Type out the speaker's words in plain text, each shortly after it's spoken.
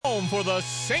for the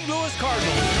St. Louis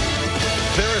Cardinals.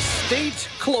 They're a state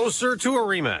closer to a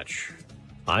rematch.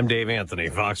 I'm Dave Anthony,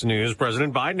 Fox News.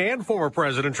 President Biden and former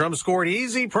President Trump scored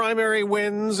easy primary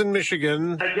wins in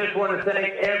Michigan. I just want to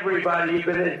thank everybody. You've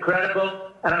been incredible.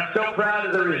 And I'm so proud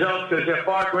of the results because they're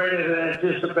far greater than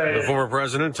anticipated. The former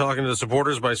president talking to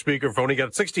supporters by speakerphone. He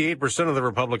got 68% of the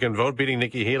Republican vote, beating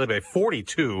Nikki Haley by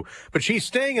 42. But she's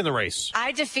staying in the race.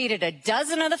 I defeated a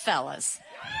dozen of the fellas.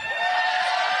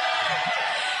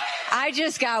 I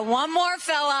just got one more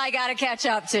fella I got to catch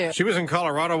up to. She was in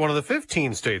Colorado, one of the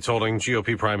 15 states holding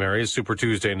GOP primaries, Super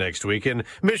Tuesday next week. In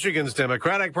Michigan's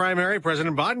Democratic primary,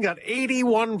 President Biden got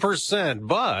 81%,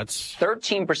 but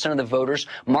 13% of the voters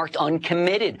marked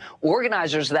uncommitted.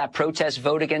 Organizers of that protest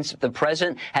vote against the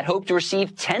president had hoped to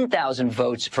receive 10,000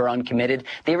 votes for uncommitted.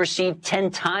 They received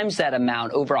 10 times that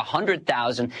amount, over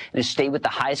 100,000, in a state with the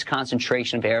highest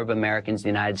concentration of Arab Americans in the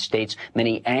United States,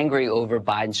 many angry over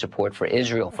Biden's support for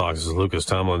Israel. Fox's Lucas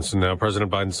Tomlinson. Now, President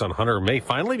Biden's son Hunter may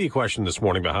finally be questioned this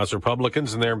morning by House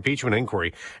Republicans in their impeachment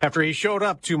inquiry after he showed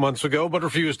up 2 months ago but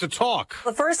refused to talk.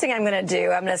 The first thing I'm going to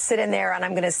do, I'm going to sit in there and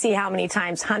I'm going to see how many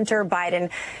times Hunter Biden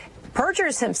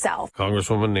perjures himself.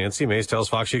 Congresswoman Nancy Mace tells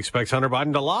Fox she expects Hunter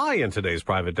Biden to lie in today's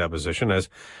private deposition as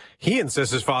he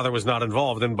insists his father was not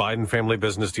involved in Biden family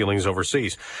business dealings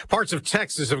overseas. Parts of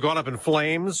Texas have gone up in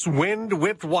flames. Wind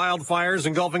whipped wildfires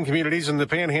engulfing communities in the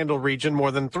Panhandle region.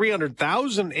 More than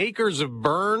 300,000 acres have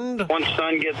burned. Once the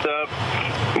sun gets up,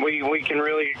 we can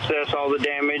really assess all the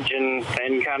damage and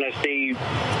kind of see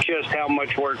just how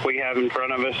much work we have in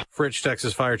front of us. Fritch,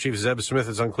 Texas Fire Chief Zeb Smith,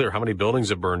 it's unclear how many buildings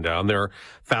have burned down. There are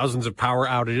thousands of power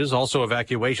outages, also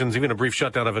evacuations, even a brief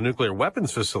shutdown of a nuclear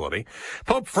weapons facility.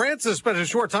 Pope Francis spent a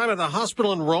short time at the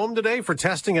hospital in Rome today for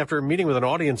testing after a meeting with an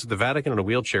audience at the Vatican in a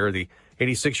wheelchair. The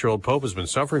 86-year-old Pope has been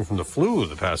suffering from the flu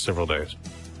the past several days.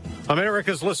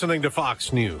 America's listening to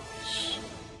Fox News.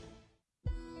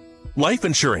 Life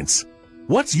insurance.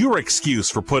 What's your excuse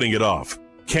for putting it off?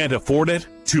 Can't afford it?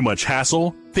 Too much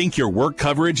hassle? Think your work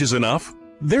coverage is enough?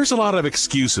 There's a lot of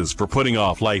excuses for putting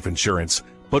off life insurance,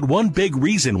 but one big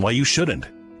reason why you shouldn't.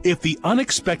 If the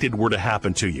unexpected were to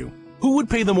happen to you, who would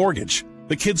pay the mortgage,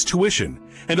 the kids' tuition,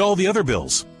 and all the other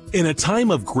bills? In a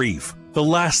time of grief, the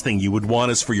last thing you would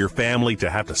want is for your family to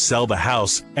have to sell the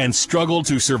house and struggle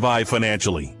to survive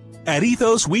financially. At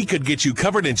Ethos, we could get you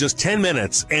covered in just 10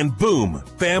 minutes and boom,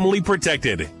 family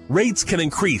protected. Rates can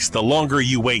increase the longer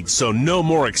you wait, so no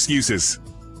more excuses.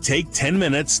 Take 10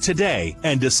 minutes today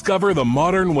and discover the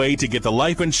modern way to get the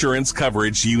life insurance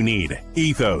coverage you need.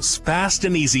 Ethos, fast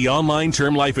and easy online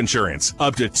term life insurance.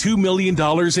 Up to $2 million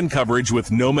in coverage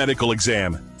with no medical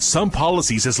exam. Some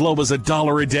policies as low as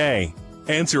 $1 a day.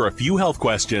 Answer a few health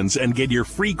questions and get your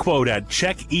free quote at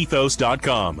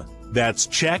checkethos.com. That's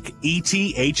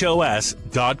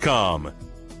checkethos.com.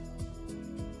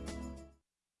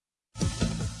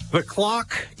 The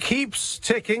clock keeps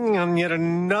ticking on yet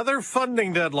another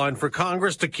funding deadline for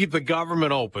Congress to keep the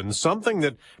government open, something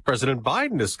that President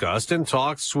Biden discussed in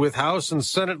talks with House and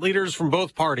Senate leaders from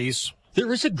both parties.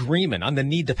 There is agreement on the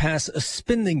need to pass a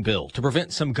spending bill to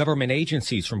prevent some government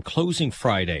agencies from closing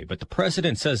Friday, but the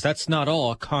president says that's not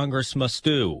all Congress must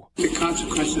do. The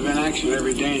consequences of inaction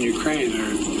every day in Ukraine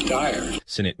are dire.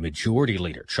 Senate Majority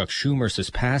Leader Chuck Schumer says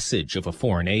passage of a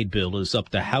foreign aid bill is up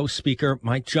to House Speaker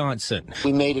Mike Johnson.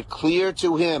 We made it clear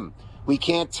to him we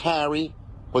can't tarry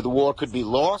or the war could be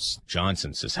lost.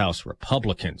 Johnson says House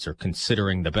Republicans are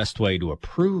considering the best way to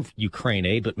approve Ukraine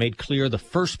aid, but made clear the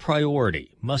first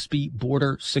priority must be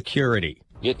border security.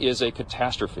 It is a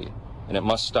catastrophe, and it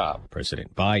must stop.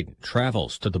 President Biden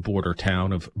travels to the border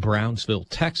town of Brownsville,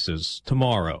 Texas,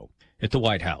 tomorrow. At the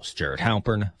White House, Jared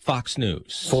Halpern, Fox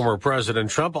News. Former President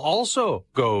Trump also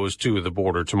goes to the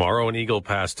border tomorrow in Eagle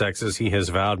Pass, Texas. He has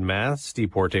vowed mass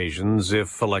deportations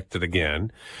if elected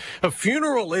again. A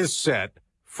funeral is set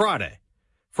Friday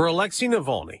for Alexei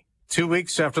Navalny, 2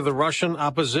 weeks after the Russian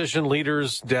opposition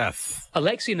leader's death.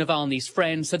 Alexei Navalny's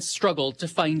friends had struggled to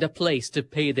find a place to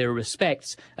pay their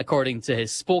respects. According to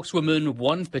his spokeswoman,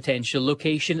 one potential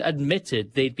location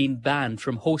admitted they'd been banned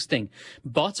from hosting.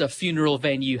 But a funeral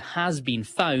venue has been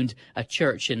found, a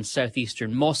church in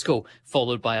southeastern Moscow,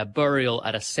 followed by a burial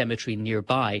at a cemetery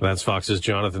nearby. That's Fox's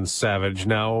Jonathan Savage.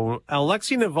 Now,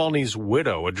 Alexei Navalny's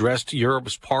widow addressed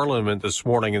Europe's parliament this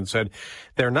morning and said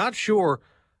they're not sure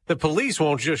the police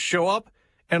won't just show up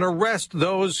and arrest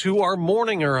those who are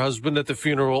mourning her husband at the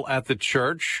funeral at the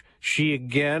church. She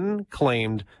again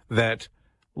claimed that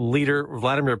leader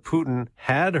Vladimir Putin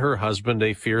had her husband,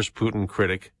 a fierce Putin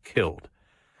critic, killed.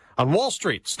 On Wall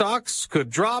Street, stocks could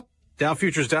drop. Dow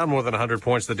futures down more than 100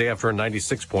 points the day after a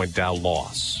 96-point Dow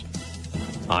loss.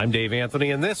 I'm Dave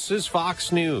Anthony, and this is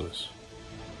Fox News.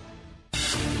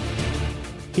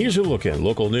 Here's a look at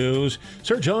local news.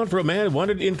 Search on for a man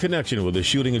wanted in connection with the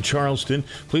shooting in Charleston.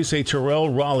 Police say Terrell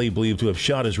Raleigh believed to have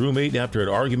shot his roommate after an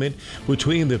argument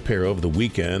between the pair over the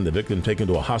weekend. The victim taken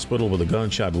to a hospital with a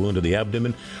gunshot wound to the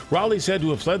abdomen. Raleigh said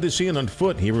to have fled the scene on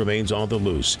foot. He remains on the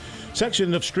loose.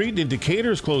 Section of street in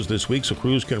Decatur is closed this week so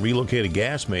crews can relocate a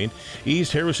gas main.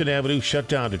 East Harrison Avenue shut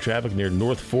down to traffic near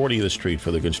North 40th Street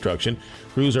for the construction.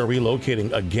 Crews are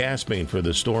relocating a gas main for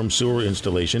the storm sewer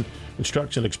installation.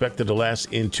 Construction expected to last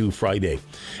into Friday.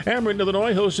 Ameren,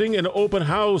 Illinois, hosting an open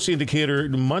house in Decatur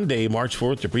Monday, March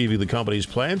 4th, to preview the company's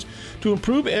plans to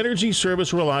improve energy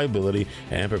service reliability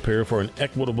and prepare for an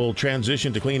equitable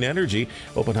transition to clean energy.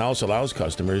 Open house allows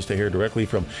customers to hear directly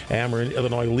from Ameren,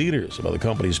 Illinois leaders about the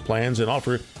company's plans and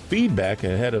offer feedback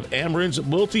ahead of Ameren's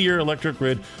multi-year electric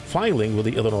grid filing with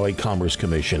the Illinois Commerce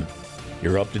Commission.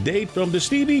 You're up to date from the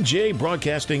Stevie Jay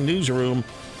Broadcasting Newsroom.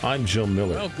 I'm Joe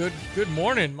Miller. Well, good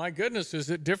morning. My goodness, is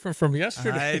it different from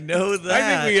yesterday? I know that.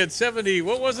 I think we had 70,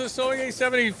 what was it, Soulje,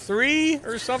 73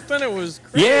 or something? It was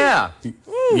crazy. Yeah.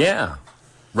 Woo. Yeah.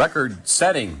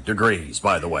 Record-setting degrees,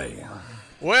 by the way.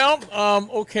 Well,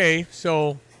 okay,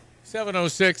 so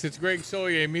 7:06, it's Greg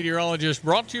Soulje, meteorologist,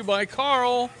 brought to you by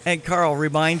Carl. And Carl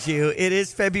reminds you, it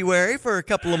is February. For a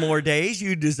couple of more days,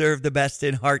 you deserve the best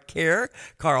in heart care.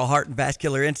 Carl Heart and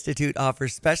Vascular Institute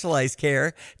offers specialized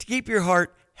care to keep your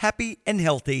heart happy and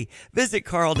healthy. Visit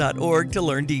carl.org to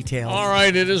learn details. All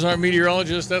right, it is our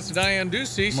meteorologist. That's Diane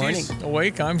Ducey. Morning. She's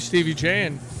awake. I'm Stevie Jay,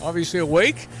 and obviously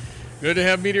awake. Good to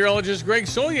have meteorologist Greg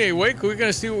Soulje awake. We're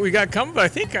going to see what we got coming, but I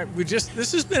think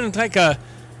this has been like a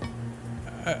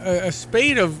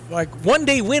spate of like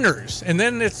one-day winners, and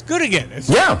then it's good again. It's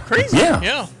crazy.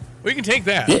 Yeah. We can take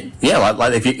that. Yeah.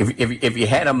 Like if you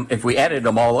had them, if we added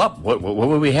them all up, what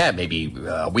would we have? Maybe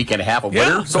a week and a half of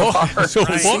winter so far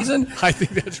this season. I think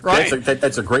that's right.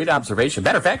 That's a great observation.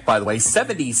 Matter of fact, by the way,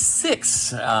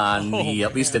 76 on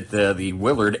at least at the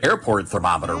Willard Airport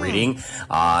thermometer reading,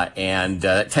 and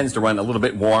it tends to run a little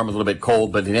bit warm, a little bit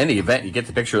cold. But in any event, you get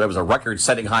the picture. That was a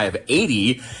record-setting high of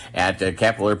 80 at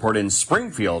Capitol Airport in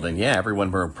Springfield, and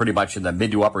everyone were pretty much in the mid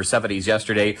to upper 70s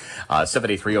yesterday.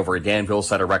 73 over at Danville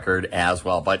set a record as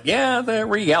well. But the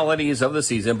realities of the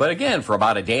season. But again, for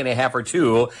about a day and a half or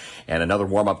two, and another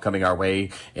warm-up coming our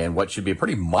way in what should be a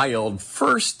pretty mild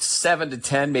first 7 to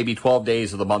 10, maybe 12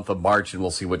 days of the month of March, and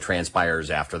we'll see what transpires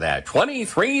after that.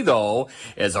 23, though,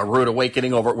 is a rude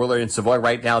awakening over at Willard and Savoy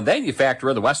right now. Then you factor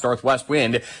in the west-northwest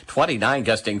wind, 29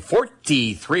 gusting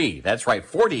 43. That's right,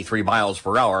 43 miles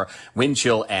per hour. Wind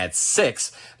chill at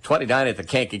 6. 29 at the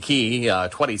Kankakee,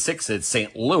 26 at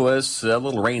St. Louis, a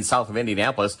little rain south of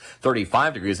Indianapolis,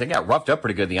 35 degrees. They got roughed up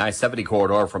pretty good in the I-70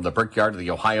 corridor from the Brickyard to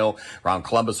the Ohio, around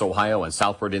Columbus, Ohio, and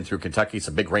southward in through Kentucky.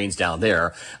 Some big rains down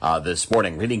there this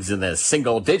morning. Readings in the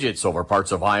single digits over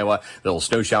parts of Iowa. Little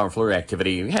snow shower and flurry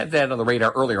activity. We had that on the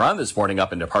radar earlier on this morning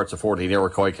up into parts of Fort Lee and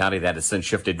Iroquois County. That has since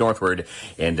shifted northward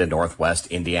into northwest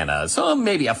Indiana. So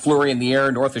maybe a flurry in the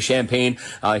air north of Champaign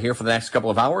here for the next couple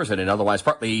of hours, and an otherwise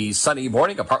partly sunny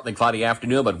morning, a partly cloudy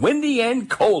afternoon, but windy and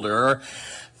colder.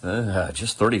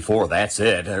 Just 34, that's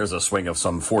it. There's a swing of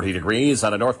some 40 degrees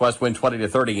on a northwest wind, 20 to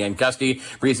 30 and gusty.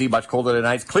 Breezy, much colder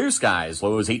tonight. Clear skies,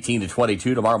 lows 18 to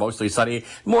 22. Tomorrow, mostly sunny.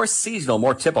 More seasonal,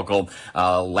 more typical.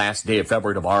 Last day of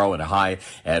February tomorrow, and a high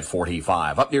at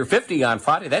 45. Up near 50 on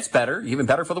Friday. That's better. Even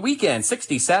better for the weekend.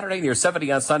 60 Saturday, near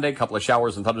 70 on Sunday. Couple of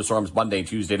showers and thunderstorms Monday and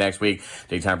Tuesday next week.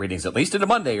 Daytime readings, at least into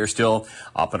Monday, are still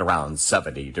up and around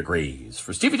 70 degrees.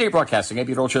 For Stevie Jay Broadcasting, I'm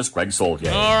meteorologist Greg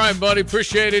Soulje. All right, buddy.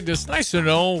 Appreciate it. It's nice to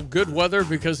know good weather,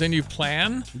 because then you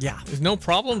plan. Yeah. There's no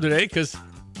problem today because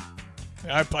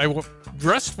I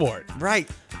dressed for it. Right.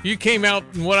 You came out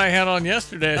in what I had on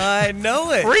yesterday. I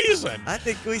know it. Freezing. I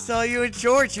think we saw you in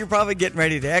shorts. You're probably getting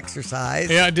ready to exercise.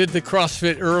 Yeah, I did the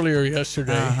CrossFit earlier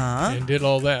yesterday and did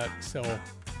all that. So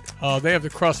they have the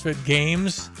CrossFit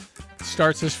Games.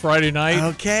 Starts this Friday night.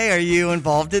 Okay. Are you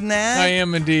involved in that? I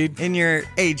am indeed. In your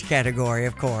age category,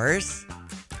 of course.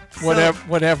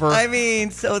 Whatever. I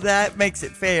mean, so that makes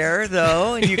it fair,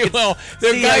 though. And you can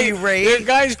see how you rate. There are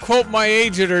guys quote my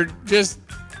age that are just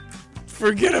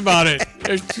forget about it.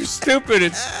 They're too stupid.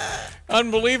 It's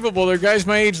unbelievable. There are guys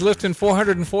my age lifting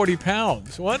 440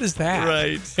 pounds. What is that?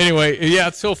 Right. Anyway,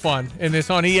 it's so fun, and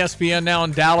it's on ESPN now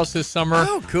in Dallas this summer.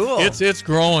 Oh, cool. It's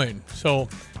growing. So,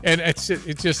 and it's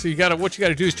just what you got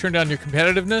to do is turn down your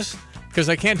competitiveness. Because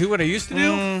I can't do what I used to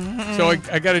do. Mm-hmm. So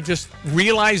I got to just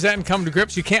realize that and come to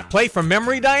grips. You can't play from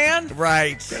memory, Diane.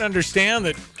 Right. You got to understand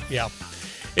that,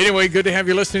 Anyway, good to have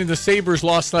you listening. The Sabres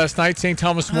lost last night. St.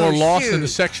 Thomas More lost in the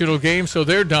sectional game, so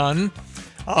they're done.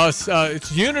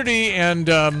 It's Unity and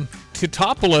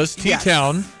Teutopolis,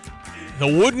 T-Town, The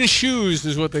Wooden Shoes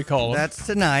is what they call them. That's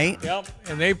tonight. Yep,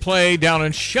 and they play down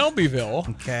in Shelbyville.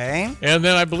 Okay. And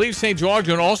then I believe St.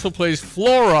 Georgian also plays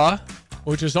Flora,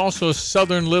 which is also a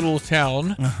southern little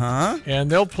town. Uh-huh. And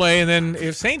they'll play. And then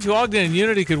if St. Ogden and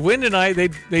Unity could win tonight,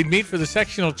 they'd meet for the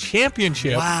sectional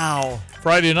championship. Wow.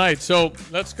 Friday night. So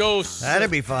let's go. That'd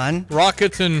be fun.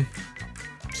 Rockets and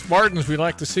Spartans, we'd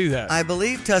like to see that. I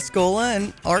believe Tuscola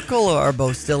and Arcola are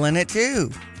both still in it,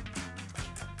 too.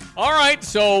 All right,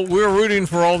 so we're rooting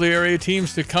for all the area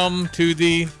teams to come to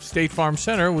the State Farm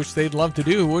Center, which they'd love to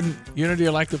do. Wouldn't Unity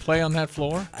like to play on that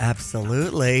floor?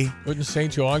 Absolutely. Wouldn't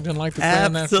St. Joe Ogden like to play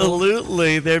on that floor?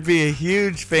 Absolutely. There'd be a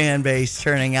huge fan base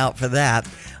turning out for that.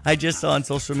 I just saw on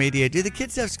social media, do the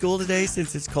kids have school today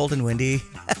since it's cold and windy?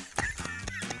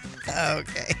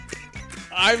 Okay.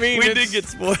 I mean, we did get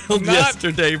spoiled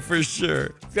yesterday for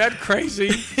sure. That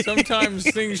crazy. Sometimes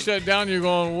things shut down. You're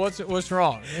going, what's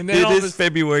wrong? And then it is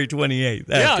February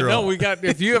 28th. We got.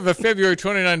 If you have a February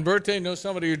 29th birthday, know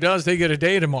somebody who does, they get a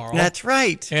day tomorrow. That's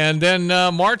right. And then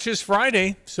March is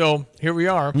Friday. So here we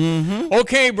are. Mm-hmm.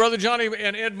 Okay, Brother Johnny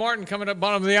and Ed Martin coming up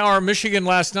bottom of the hour. Michigan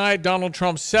last night. Donald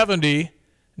Trump 70,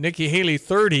 Nikki Haley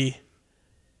 30.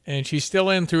 And she's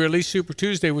still in through at least Super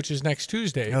Tuesday, which is next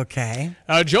Tuesday. Okay.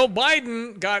 Joe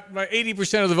Biden got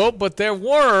 80% of the vote, but there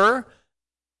were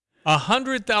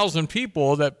 100,000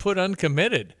 people that put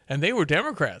uncommitted, and they were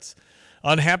Democrats,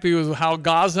 unhappy with how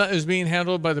Gaza is being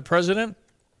handled by the president.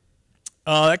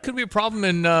 That could be a problem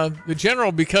in the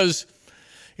general because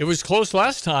it was close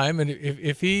last time, and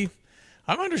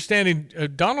I'm understanding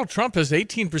Donald Trump has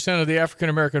 18% of the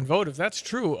African-American vote. If that's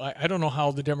true, I don't know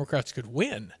how the Democrats could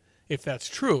win. If that's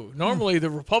true. Normally, the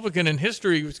Republican in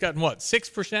history has gotten,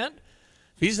 6%? If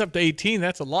he's up to 18,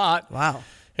 that's a lot. Wow.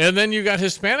 And then you got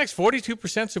Hispanics,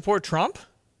 42% support Trump.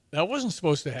 That wasn't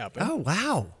supposed to happen. Oh,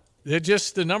 wow.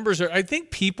 The numbers are, I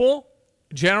think people,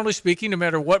 generally speaking, no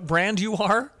matter what brand you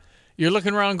are, you're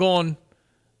looking around going,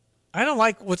 I don't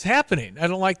like what's happening. I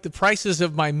don't like the prices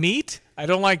of my meat. I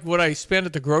don't like what I spend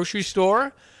at the grocery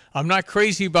store. I'm not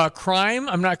crazy about crime.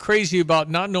 I'm not crazy about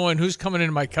not knowing who's coming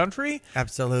into my country.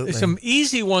 Absolutely. There's some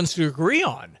easy ones to agree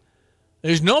on.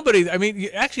 There's nobody. I mean,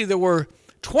 actually, there were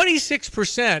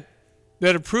 26%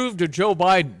 that approved of Joe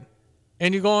Biden.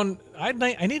 And you're going, I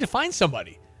need to find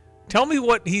somebody. Tell me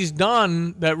what he's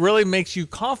done that really makes you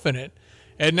confident.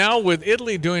 And now with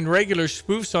Italy doing regular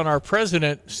spoofs on our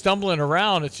president stumbling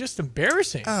around, it's just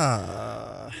embarrassing.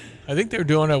 I think they're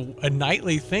doing a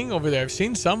nightly thing over there. I've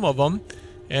seen some of them.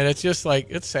 And it's just like,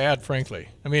 it's sad, frankly.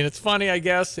 I mean, it's funny, I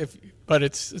guess, but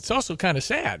it's also kind of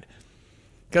sad.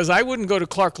 Because I wouldn't go to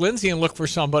Clark Lindsay and look for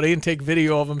somebody and take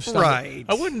video of them. Right.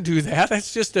 I wouldn't do that.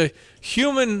 That's just a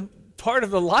human part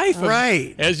of the life.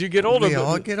 Right. As you get older. We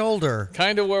all get older.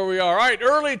 Kind of where we are. All right,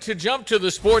 early to jump to the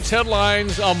sports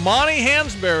headlines. Monty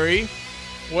Hansberry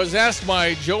was asked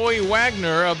by Joey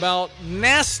Wagner about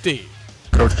nasty.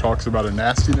 Coach talks about a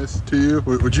nastiness to you.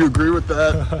 Would you agree with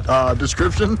that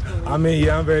description? I mean,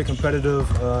 yeah, I'm very competitive.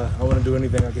 I want to do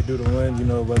anything I can do to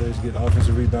win, whether it's get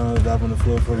offensive rebounds, dive on the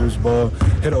floor for a loose ball,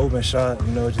 hit an open shot,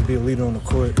 just be a leader on the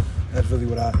court. That's really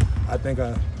what I think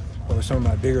are some of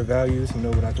my bigger values,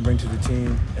 what I can bring to the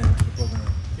team and to the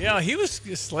program. Yeah, he was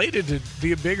slated to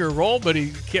be a bigger role, but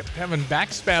he kept having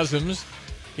back spasms.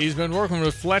 He's been working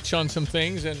with Fletch on some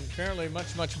things, and apparently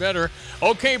much, much better.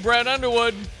 Okay, Brad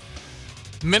Underwood.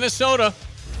 Minnesota.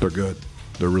 They're good.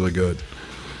 They're really good.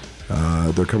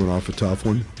 They're coming off a tough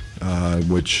one,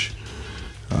 which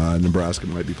Nebraska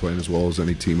might be playing as well as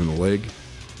any team in the league.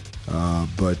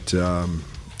 But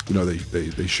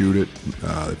they shoot it.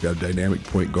 They've got a dynamic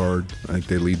point guard. I think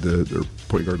they lead their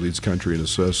point guard leads country in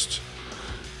assists.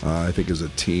 I think as a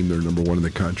team, they're number one in the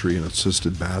country in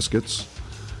assisted baskets.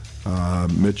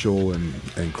 Mitchell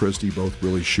and Christie both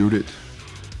really shoot it.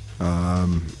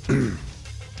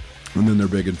 And then they're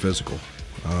big and physical.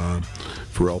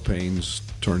 Pharrell Payne's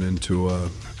turned into a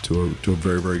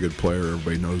very, very good player.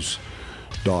 Everybody knows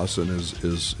Dawson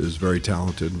is very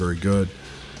talented and very good.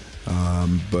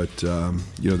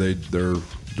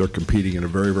 They're competing at a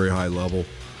very, very high level.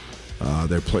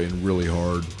 They're playing really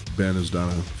hard. Ben has done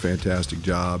a fantastic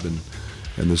job, and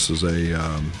this is a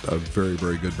very,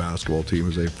 very good basketball team,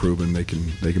 as they've proven they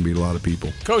can beat a lot of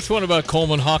people. Coach, what about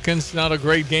Coleman Hawkins? Not a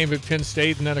great game at Penn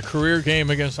State and then a career game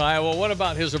against Iowa. What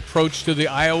about his approach to the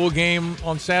Iowa game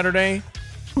on Saturday?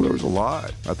 Well, there was a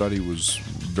lot. I thought he was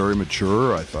very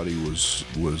mature. I thought he was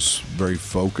very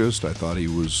focused. I thought he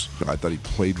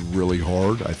played really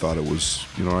hard. I thought it was,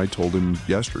 I told him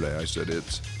yesterday, I said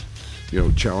it's,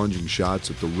 challenging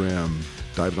shots at the rim,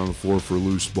 diving on the floor for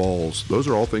loose balls. Those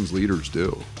are all things leaders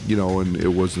do, and it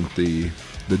wasn't the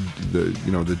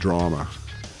drama.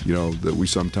 that we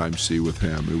sometimes see with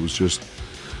him. It was just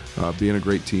being a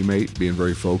great teammate, being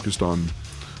very focused on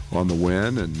the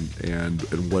win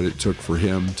and what it took for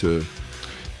him to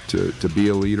be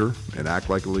a leader and act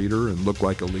like a leader and look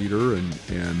like a leader, and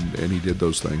he did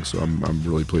those things. So I'm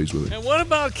really pleased with it. And what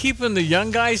about keeping the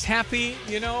young guys happy?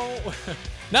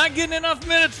 Not getting enough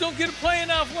minutes, don't get to play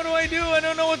enough. What do? I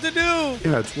don't know what to do.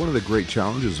 Yeah, it's one of the great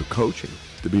challenges of coaching,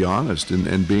 to be honest,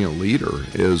 and being a leader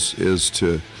is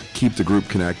to keep the group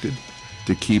connected,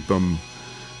 to keep them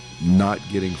not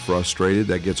getting frustrated.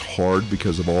 That gets hard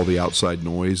because of all the outside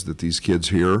noise that these kids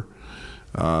hear.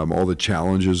 All the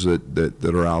challenges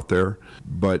that are out there,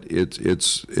 but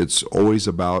it's always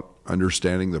about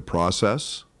understanding the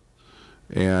process,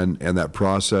 and that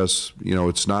process.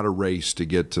 It's not a race to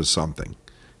get to something.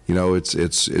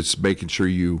 It's making sure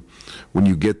when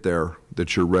you get there,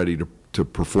 that you're ready to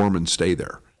perform and stay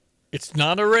there. It's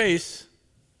not a race.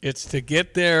 It's to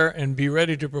get there and be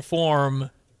ready to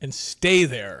perform and stay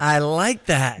there. I like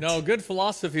that. No, good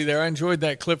philosophy there. I enjoyed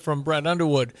that clip from Brett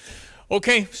Underwood.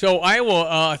 Okay, so Iowa,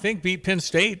 I think, beat Penn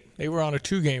State. They were on a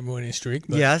 2-game winning streak.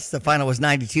 Yes, the final was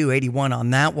 92-81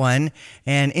 on that one.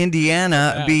 And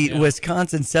Indiana beat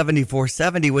Wisconsin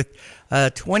 74-70 with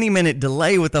a 20-minute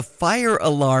delay with a fire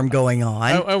alarm going on.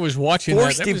 I was watching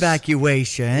Forced that.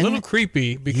 evacuation. A little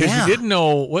creepy because you didn't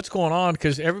know what's going on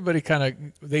because everybody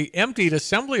they emptied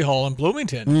Assembly Hall in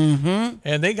Bloomington. Mm-hmm.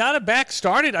 And they got it back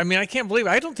started. I mean, I can't believe it.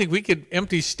 I don't think we could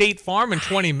empty State Farm in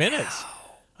 20 minutes.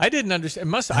 I didn't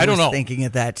understand. I don't know. I was thinking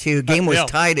of that, too. Game was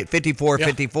tied at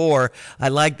 54-54. I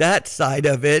like that side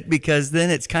of it because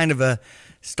then it's kind of a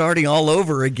starting all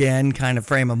over again kind of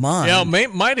frame of mind. Yeah,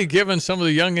 might have given some of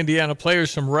the young Indiana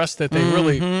players some rest that they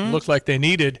really looked like they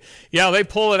needed. Yeah, they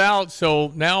pull it out.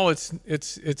 So now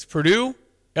it's Purdue,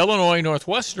 Illinois,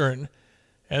 Northwestern,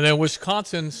 and then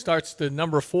Wisconsin starts the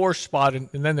number 4 spot, and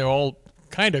then they're all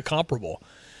kind of comparable.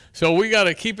 So we got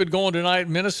to keep it going tonight.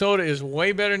 Minnesota is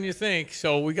way better than you think,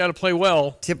 so we got to play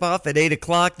well. Tip off at 8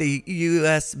 o'clock. The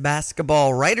U.S.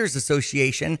 Basketball Writers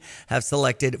Association have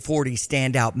selected 40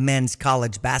 standout men's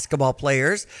college basketball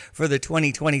players for the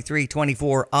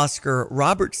 2023-24 Oscar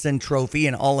Robertson Trophy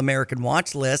and All-American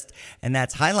Watch List, and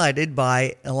that's highlighted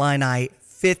by Illini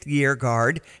fifth-year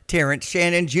guard Terrence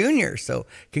Shannon Jr. So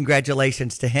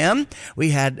congratulations to him. We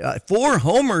had 4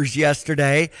 homers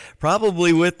yesterday,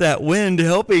 probably with that wind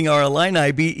helping our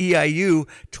Illini beat EIU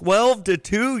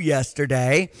 12-2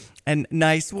 yesterday. And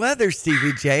nice weather,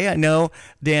 Stevie J. I know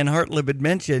Dan Hartlib had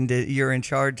mentioned that you're in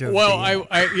charge of. Well,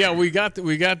 we got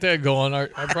that going.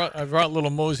 I brought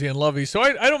little Mosey and Lovey, so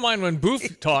I don't mind when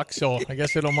Booth talks. So I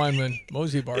guess I don't mind when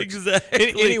Mosey barks.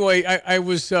 Exactly. Anyway, I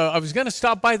was going to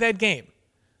stop by that game.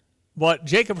 But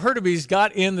Jacob Hurtubise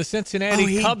got in the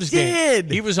Cincinnati Cubs game.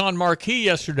 He was on marquee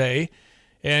yesterday,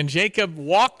 and Jacob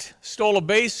walked, stole a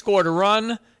base, scored a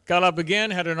run, got up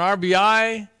again, had an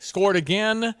RBI, scored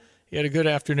again. He had a good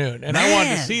afternoon, and I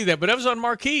wanted to see that, but I was on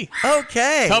marquee.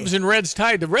 Okay. Cubs and Reds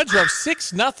tied. The Reds were up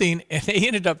 6-0, and they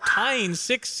ended up tying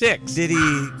 6-6. Did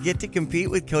he get to compete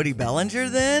with Cody Bellinger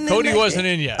then? Cody wasn't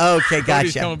in yet. Okay,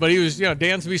 gotcha. Coming, but he was,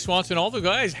 Dansby, Swanson, all the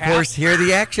guys. Of course, hear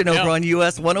the action over on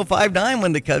US 105.9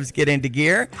 when the Cubs get into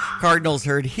gear. Cardinals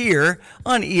heard here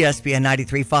on ESPN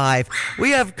 93.5. We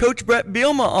have Coach Brett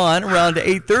Bielema on around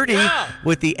 8:30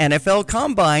 with the NFL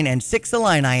Combine and 6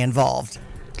 Illini involved.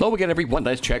 Hello again, everyone.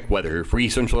 Let's check weather for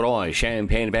East Central Illinois.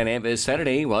 Champaign-Urbana this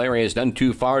Saturday. While areas none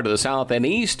too far to the south and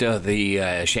east of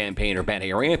the Champaign-Urbana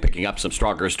area, picking up some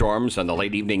stronger storms on the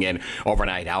late evening and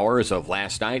overnight hours of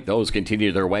last night. Those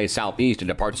continue their way southeast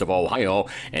into parts of Ohio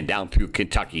and down through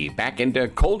Kentucky. Back into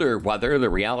colder weather. The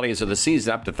realities of the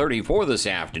season up to 34 this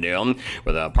afternoon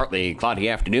with a partly cloudy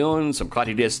afternoon, some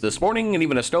cloudiness this morning, and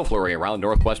even a snow flurry around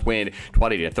northwest wind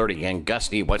 20 to 30 and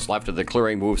gusty. What's left of the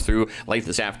clearing moves through late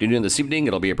this afternoon. This evening,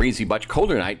 it'll be a breezy, much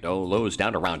colder night. No lows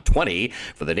down around 20.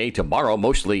 For the day tomorrow,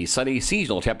 mostly sunny.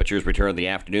 Seasonal temperatures return in the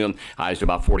afternoon. Highs to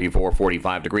about 44,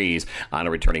 45 degrees on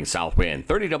a returning south wind.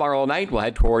 30 tomorrow night. We'll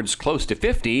head towards close to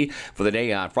 50 for the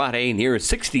day on Friday. Near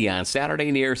 60 on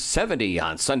Saturday. Near 70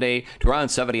 on Sunday. To around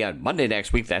 70 on Monday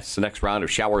next week. That's the next round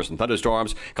of showers and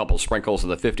thunderstorms. A couple sprinkles in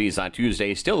the 50s on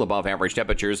Tuesday. Still above average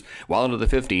temperatures. Well into the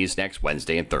 50s next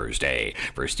Wednesday and Thursday.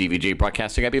 For Stevie Jay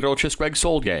Broadcasting, I'm meteorologist Greg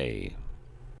Soulje.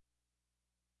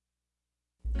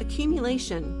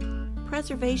 Accumulation,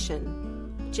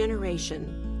 preservation,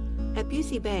 generation. At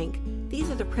Busey Bank, these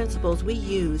are the principles we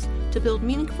use to build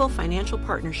meaningful financial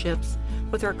partnerships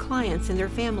with our clients and their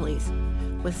families.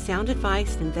 With sound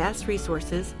advice and vast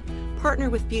resources,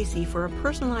 partner with Busey for a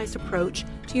personalized approach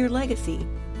to your legacy.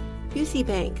 Busey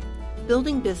Bank,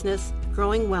 building business,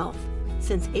 growing wealth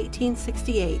since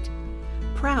 1868.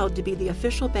 Proud to be the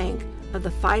official bank of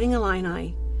the Fighting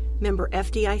Illini, member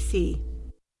FDIC.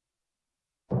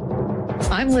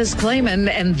 I'm Liz Clayman,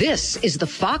 and this is the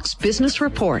Fox Business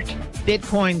Report.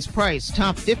 Bitcoin's price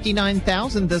topped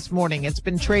 59,000 this morning. It's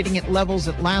been trading at levels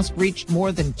it last reached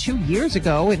more than 2 years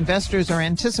ago. Investors are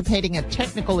anticipating a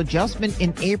technical adjustment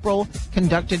in April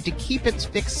conducted to keep its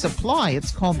fixed supply.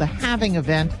 It's called the halving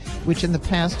event, which in the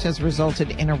past has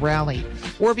resulted in a rally.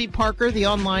 Warby Parker, the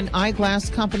online eyeglass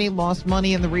company, lost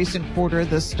money in the recent quarter.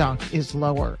 The stock is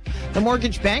lower. The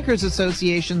Mortgage Bankers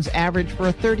Association's average for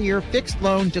a 30-year fixed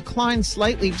loan declined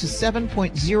slightly to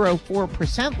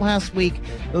 7.04% last week,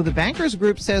 though the Bankers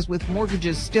Group says with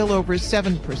mortgages still over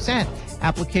 7%,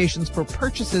 applications for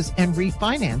purchases and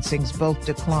refinancings both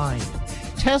declined.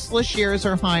 Tesla shares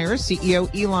are higher.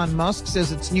 CEO Elon Musk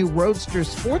says its new Roadster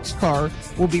sports car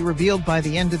will be revealed by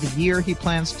the end of the year. He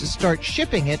plans to start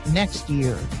shipping it next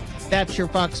year. That's your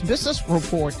Fox Business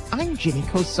Report. I'm Ginny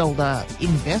Cosolda,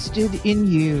 invested in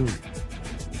you.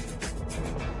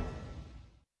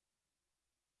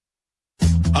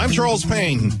 I'm Charles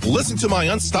Payne. Listen to my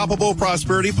Unstoppable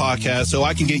Prosperity podcast so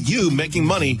I can get you making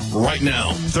money right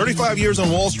now. 35 years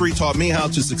on Wall Street taught me how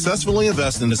to successfully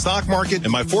invest in the stock market.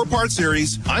 In my 4-part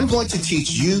series, I'm going to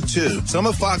teach you too. Some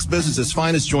of Fox Business's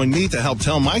finest join me to help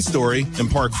tell my story,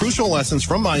 impart crucial lessons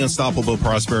from my Unstoppable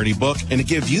Prosperity book, and to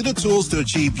give you the tools to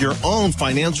achieve your own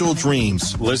financial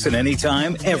dreams. Listen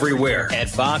anytime, everywhere at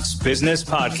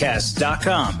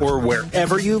foxbusinesspodcast.com or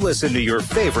wherever you listen to your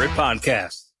favorite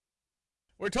podcasts.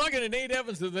 We're talking to Nate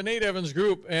Evans of the Nate Evans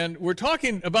Group, and we're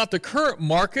talking about the current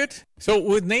market. So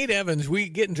with Nate Evans, we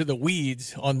get into the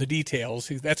weeds on the details.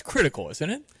 That's critical, isn't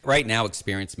it? Right now,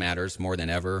 experience matters more than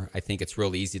ever. I think it's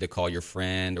real easy to call your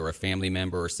friend or a family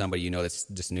member or somebody you know that's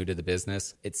just new to the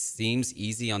business. It seems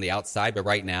easy on the outside, but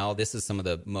right now, this is some of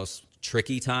the most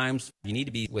tricky times. You need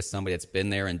to be with somebody that's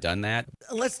been there and done that.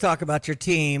 Let's talk about your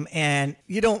team. And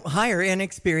you don't hire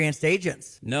inexperienced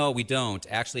agents. No, we don't.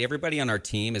 Actually, everybody on our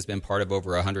team has been part of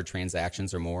over 100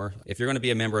 transactions or more. If you're going to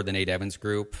be a member of the Nate Evans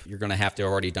Group, you're going to have to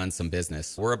have already done some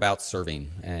business. We're about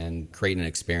serving and creating an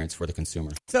experience for the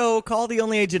consumer. So call the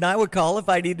only agent I would call if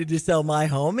I needed to sell my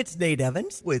home. It's Nate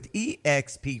Evans with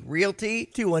eXp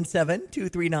Realty,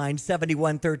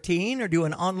 217-239-7113, or do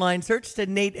an online search to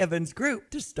Nate Evans Group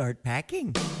to start packing.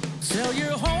 Sell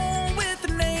your home with the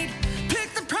Nate.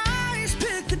 Pick the price,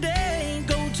 pick the day.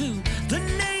 Go to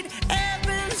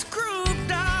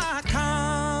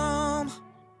theNateEvansGroup.com.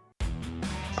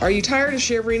 Are you tired of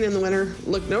shivering in the winter?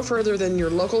 Look no further than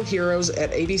your local heroes at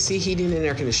ABC Heating and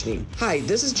Air Conditioning. Hi,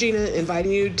 this is Gina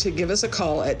inviting you to give us a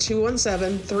call at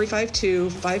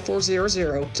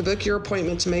 217-352-5400 to book your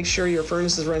appointment to make sure your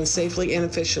furnaces run safely and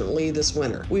efficiently this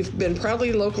winter. We've been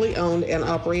proudly locally owned and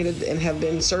operated and have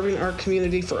been serving our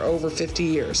community for over 50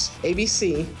 years.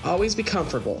 ABC, always be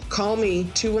comfortable. Call me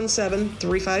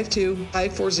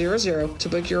 217-352-5400 to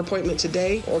book your appointment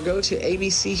today or go to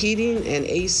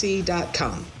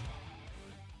abcheatingandac.com.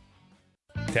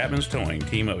 Tapman's Towing,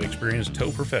 team of experienced tow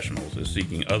professionals, is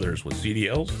seeking others with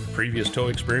CDLs, previous tow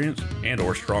experience, and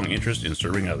or strong interest in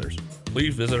serving others.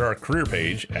 Please visit our career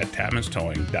page at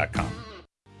tapmanstowing.com.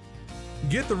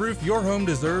 Get the roof your home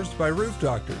deserves by Roof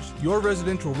Doctors, your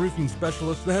residential roofing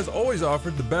specialist that has always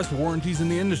offered the best warranties in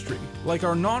the industry, like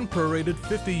our non-prorated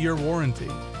 50-year warranty.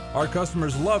 Our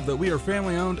customers love that we are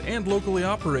family-owned and locally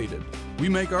operated. We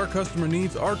make our customer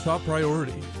needs our top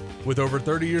priority. With over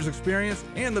 30 years experience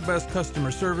and the best customer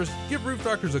service, give Roof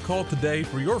Doctors a call today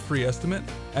for your free estimate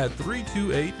at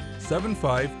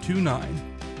 328-7529.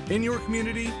 In your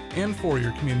community and for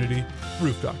your community,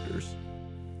 Roof Doctors.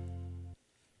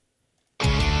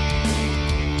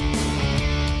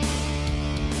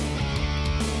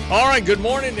 All right, good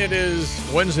morning. It is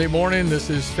Wednesday morning.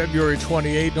 This is February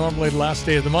 28th, normally the last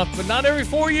day of the month, but not every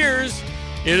 4 years.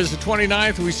 It is the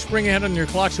 29th. We spring ahead on your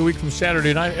clocks a week from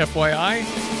Saturday night, FYI.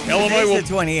 Illinois will... It's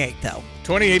the 28th, though.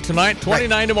 28 tonight, 29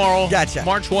 right. Tomorrow. Gotcha.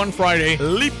 March 1 Friday.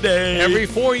 Leap day. Every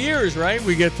 4 years, right?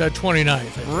 We get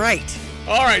 29th. Right.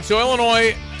 All right, so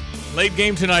Illinois, late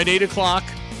game tonight, 8 o'clock.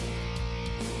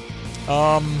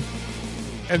 And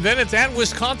then it's at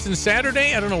Wisconsin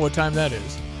Saturday. I don't know what time that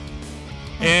is.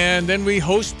 And then we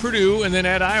host Purdue, and then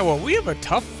at Iowa. We have a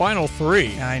tough final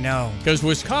three. I know. Because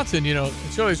Wisconsin,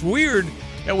 so it's weird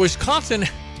that Wisconsin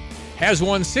has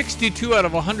won 62 out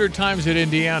of 100 times at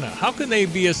Indiana. How can they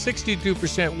be a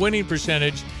 62% winning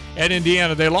percentage at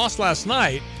Indiana? They lost last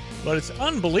night, but it's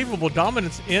unbelievable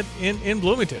dominance in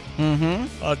Bloomington. Mm-hmm.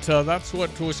 But that's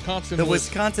what Wisconsin The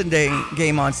Wisconsin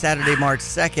game on Saturday, March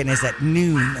 2nd is at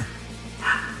noon.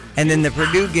 And then the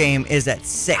Purdue game is at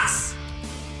 6.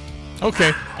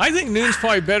 Okay. I think noon's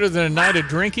probably better than a night of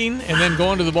drinking and then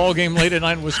going to the ball game late at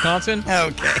night in Wisconsin.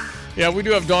 Okay. Yeah, we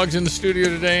do have dogs in the studio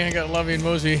today. I got Lovey and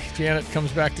Mosey. Janet comes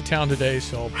back to town today,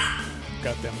 so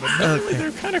got them. But normally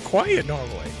they're kind of quiet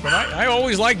normally. But I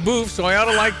always like Boof, so I ought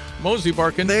to like Mosey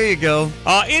barking. There you go.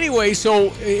 Anyway,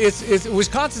 so it's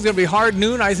Wisconsin's going to be hard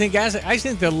noon. I think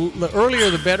the earlier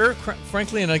the better,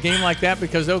 frankly, in a game like that,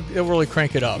 because they'll really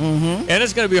crank it up. Mm-hmm. And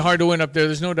it's going to be hard to win up there.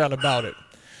 There's no doubt about it.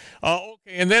 Okay,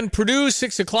 and then Purdue,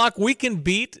 6 o'clock. We can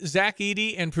beat Zach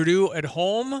Edey and Purdue at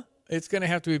home. It's going to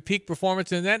have to be peak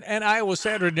performance. And then Iowa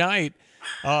Saturday night.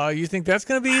 You think that's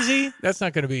going to be easy? That's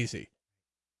not going to be easy.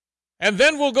 And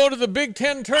then we'll go to the Big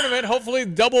Ten tournament, hopefully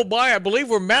double bye. I believe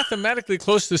we're mathematically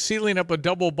close to sealing up a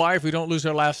double bye if we don't lose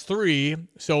our last 3.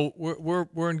 So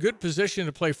we're in good position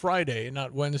to play Friday,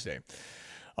 not Wednesday.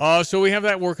 So we have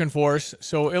that working for us.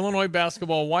 So Illinois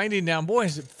basketball winding down. Boy,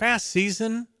 it's a fast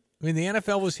season. I mean, the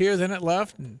NFL was here, then it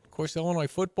left. And, of course, Illinois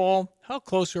football. How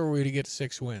close were we to get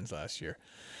 6 wins last year?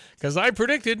 Because I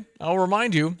predicted, I'll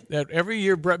remind you, that every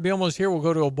year Brett Bielema's here, we'll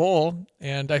go to a bowl,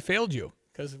 and I failed you.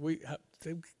 Because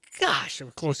gosh, they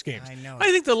were close games. I know. I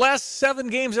think the last 7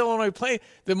 games Illinois played,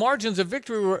 the margins of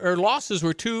victory or losses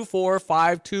were 2, 4,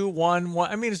 5, 2, 1, 1.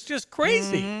 I mean, it's just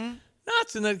crazy. Mm-hmm.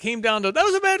 Nuts. And then it came down to, that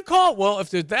was a bad call. Well, if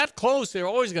they're that close, they're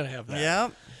always going to have that.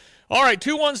 Yep. All right,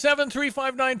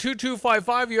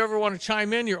 217-359-2255. You ever want to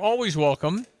chime in, you're always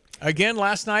welcome. Again,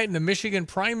 last night in the Michigan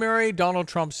primary, Donald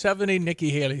Trump 70, Nikki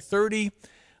Haley 30.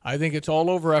 I think it's all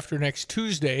over after next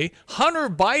Tuesday. Hunter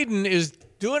Biden is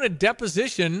doing a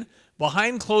deposition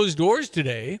behind closed doors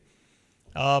today.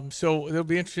 So it'll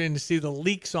be interesting to see the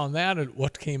leaks on that and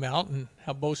what came out and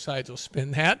how both sides will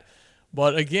spin that.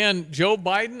 But again, Joe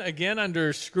Biden, again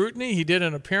under scrutiny. He did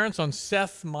an appearance on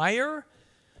Seth Meyer.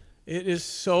 It is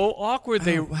so awkward.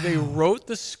 They wrote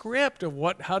the script of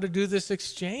how to do this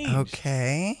exchange.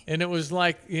 Okay. And it was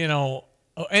like,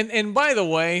 and by the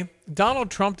way,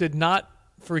 Donald Trump did not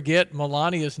forget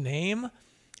Melania's name.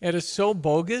 It is so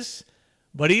bogus.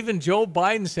 But even Joe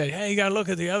Biden said, hey, you got to look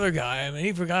at the other guy. I mean,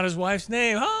 he forgot his wife's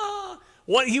name.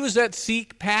 He was at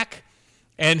CPAC,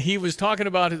 and he was talking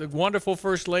about his wonderful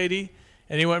first lady.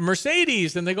 And he went,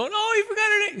 Mercedes. And they go, no, he forgot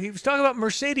her name. He was talking about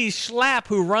Mercedes Schlapp,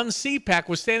 who runs CPAC,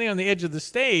 was standing on the edge of the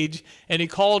stage, and he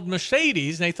called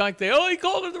Mercedes. And they thought, he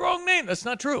called her the wrong name. That's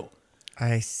not true.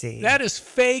 I see. That is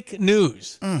fake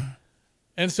news.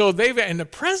 And so and the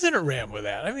president ran with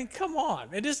that. I mean, come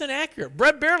on. It isn't accurate.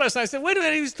 Brett Baer last night said, wait a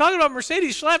minute, he was talking about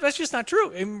Mercedes Schlapp. That's just not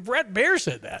true. And Brett Baer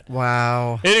said that.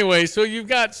 Wow. Anyway, so you've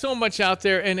got so much out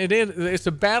there, and it's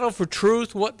a battle for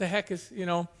truth. What the heck is,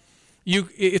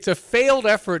 it's a failed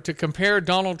effort to compare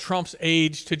Donald Trump's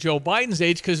age to Joe Biden's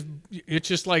age because it's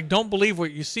just like, don't believe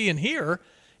what you see and hear.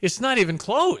 It's not even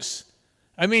close.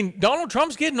 I mean, Donald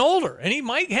Trump's getting older, and he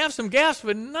might have some gaps,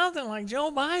 but nothing like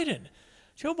Joe Biden.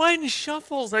 Joe Biden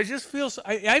shuffles. I just feel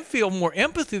I feel more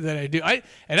empathy than I do. I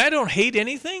don't hate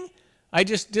anything. I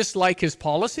just dislike his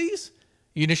policies.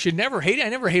 You should never hate it. I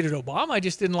never hated Obama. I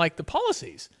just didn't like the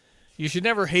policies. You should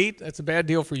never hate. That's a bad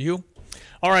deal for you.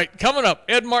 All right, coming up,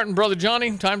 Ed Martin, Brother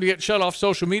Jonny. Time to get shut off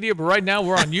social media, but right now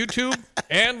we're on YouTube,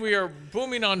 and we are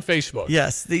booming on Facebook.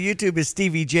 Yes, the YouTube is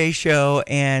Stevie J Show,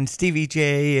 and Stevie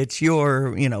J, it's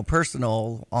your,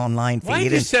 personal online feed. Why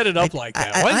did you set it up like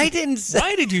that? I didn't say.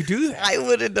 Why did you do that? I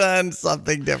would have done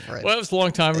something different. Well, it was a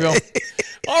long time ago.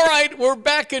 All right, we're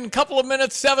back in a couple of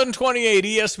minutes, 728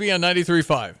 ESPN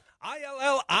 93.5.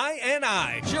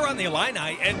 ILLINI. Cheer on the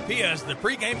Illini and Pia's. The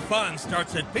pregame fun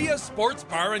starts at Pia's Sports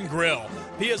Bar and Grill.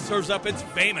 Pia serves up its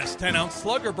famous 10-ounce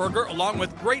Slugger Burger along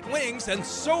with great wings and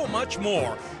so much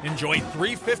more. Enjoy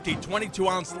 350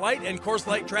 22-ounce light and course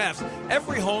light drafts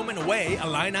every home and away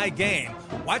Illini game.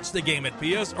 Watch the game at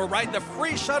Pia's or ride the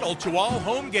free shuttle to all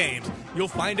home games. You'll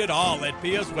find it all at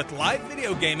Pia's with live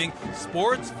video gaming,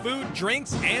 sports, food,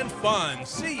 drinks, and fun.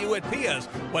 See you at Pia's,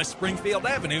 West Springfield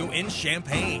Avenue in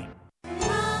Champaign.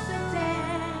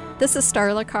 This is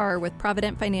Starla Carr with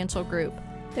Provident Financial Group.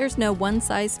 There's no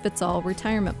one-size-fits-all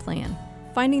retirement plan.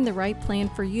 Finding the right plan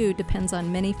for you depends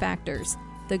on many factors.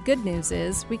 The good news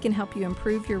is we can help you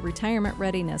improve your retirement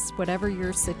readiness, whatever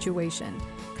your situation.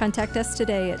 Contact us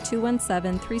today at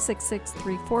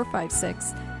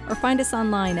 217-366-3456 or find us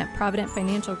online at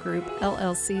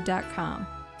providentfinancialgroupllc.com.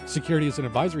 Securities and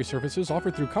advisory services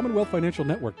offered through Commonwealth Financial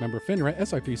Network, member FINRA,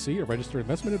 SIPC, a registered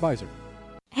investment advisor.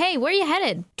 Hey, where are you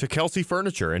headed? To Kelsey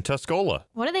Furniture in Tuscola.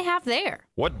 What do they have there?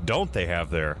 What don't they have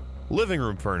there? Living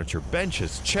room furniture,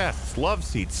 benches, chests, love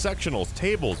seats, sectionals,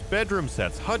 tables, bedroom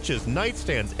sets, hutches,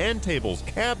 nightstands, end tables,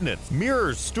 cabinets,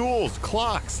 mirrors, stools,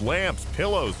 clocks, lamps,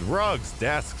 pillows, rugs,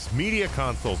 desks, media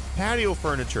consoles, patio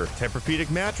furniture,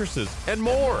 Tempur-Pedic mattresses, and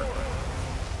more.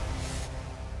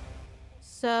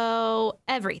 So,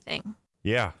 everything.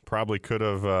 Yeah, probably could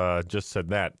have just said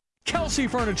that. Kelsey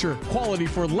Furniture, quality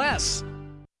for less.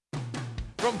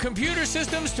 From computer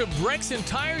systems to brakes and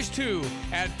tires too,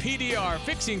 at PDR,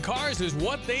 fixing cars is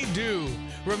what they do.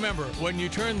 Remember, when you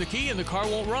turn the key and the car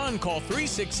won't run, call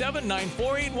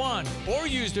 367-9481 or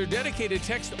use their dedicated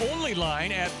text-only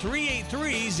line at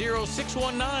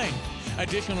 383-0619.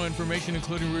 Additional information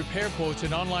including repair quotes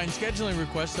and online scheduling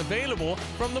requests available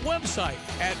from the website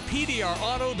at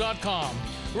pdrauto.com.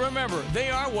 Remember,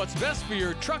 they are what's best for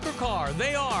your truck or car.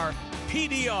 They are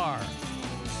PDR.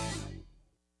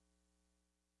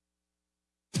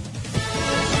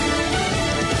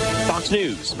 Fox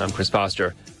News, I'm Chris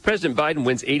Foster. President Biden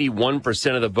wins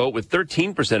 81% of the vote, with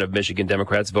 13% of Michigan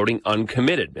Democrats voting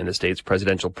uncommitted in the state's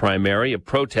presidential primary, a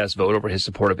protest vote over his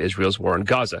support of Israel's war in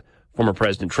Gaza. Former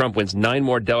President Trump wins 9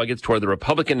 more delegates toward the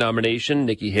Republican nomination.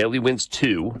 Nikki Haley wins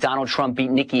 2. Donald Trump beat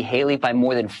Nikki Haley by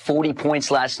more than 40 points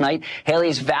last night.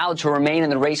 Haley's vowed to remain in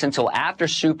the race until after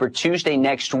Super Tuesday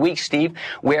next week, Steve,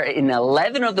 where in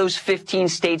 11 of those 15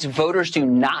 states, voters do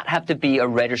not have to be a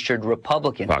registered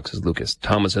Republican. Fox's Lucas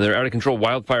Thomas. And there are out-of-control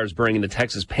wildfires burning in the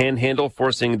Texas Panhandle,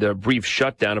 forcing the brief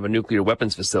shutdown of a nuclear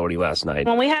weapons facility last night.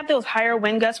 When we have those higher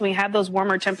wind gusts, when we have those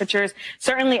warmer temperatures,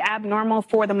 certainly abnormal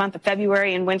for the month of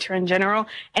February and winter in general.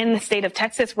 In the state of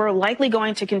Texas, we're likely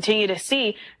going to continue to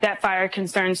see that fire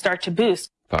concerns start to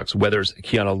boost. Fox Weather's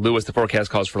Kiana Lewis. The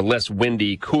forecast calls for less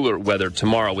windy, cooler weather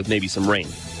tomorrow with maybe some rain.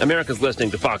 America's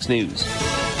listening to Fox News.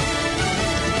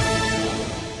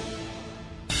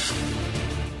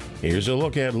 Here's a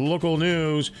look at local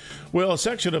news. Well, a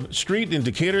section of street in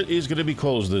Decatur is going to be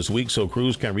closed this week so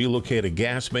crews can relocate a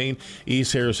gas main.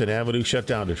 East Harrison Avenue shut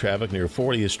down to traffic near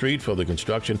 40th Street for the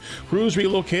construction. Crews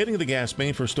relocating the gas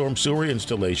main for storm sewer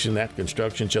installation. That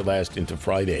construction should last into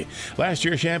Friday. Last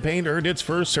year, Champaign earned its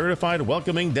first certified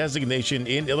welcoming designation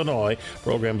in Illinois.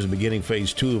 Programs beginning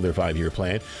phase 2 of their 5-year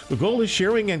plan. The goal is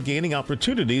sharing and gaining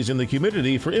opportunities in the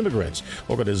community for immigrants.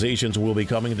 Organizations will be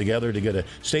coming together to get a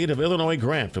State of Illinois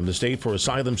grant from the state for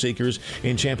asylum seekers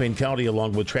in Champaign County,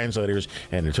 along with translators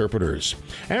and interpreters.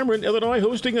 Ameren, Illinois,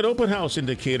 hosting an open house in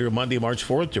Decatur Monday, March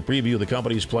 4th to preview the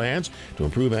company's plans to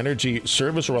improve energy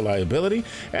service reliability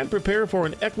and prepare for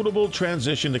an equitable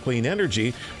transition to clean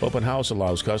energy. Open house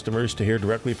allows customers to hear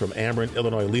directly from Ameren,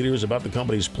 Illinois leaders about the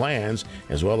company's plans,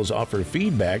 as well as offer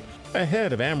feedback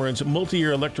ahead of Ameren's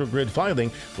multi-year electrogrid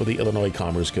filing with the Illinois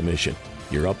Commerce Commission.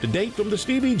 You're up to date from the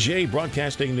Stevie Jay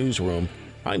Broadcasting Newsroom.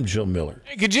 I'm Jim Miller.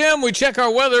 Thank you, Jim. We check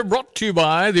our weather, brought to you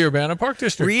by the Urbana Park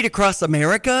District. Read Across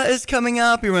America is coming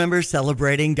up. You remember,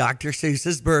 celebrating Dr.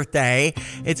 Seuss's birthday.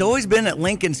 It's always been at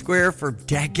Lincoln Square for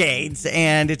decades,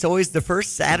 and it's always the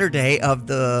first Saturday of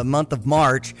the month of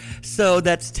March. So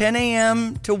that's 10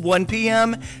 a.m. to 1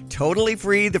 p.m. Totally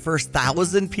free. The first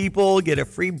 1,000 people get a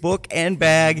free book and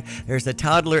bag. There's a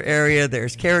toddler area.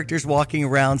 There's characters walking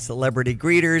around, celebrity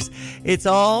greeters. It's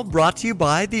all brought to you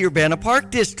by the Urbana Park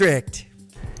District.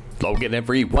 Logan,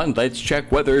 everyone, let's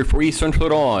check weather for East Central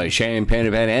Illinois. Champaign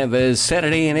Urbana is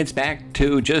Saturday, and it's back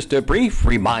to just a brief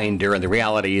reminder of the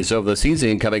realities of the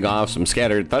season, coming off some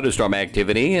scattered thunderstorm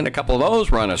activity, and a couple of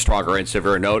those were on a stronger and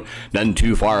severe note, none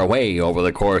too far away over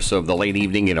the course of the late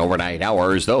evening and overnight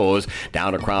hours, those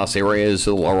down across areas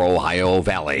of the lower Ohio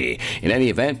Valley. In any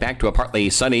event, back to a partly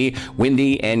sunny,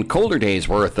 windy, and colder day's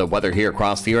worth of weather here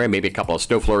across the area. Maybe a couple of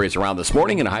snow flurries around this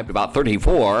morning, and a high of about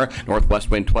 34. Northwest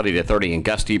wind 20 to 30, and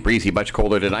gusty breezy, much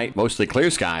colder tonight, mostly clear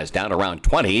skies, down around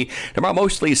 20. Tomorrow,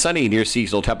 mostly sunny, near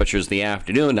seasonal temperatures in the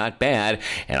afternoon, not bad,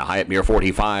 and a high up near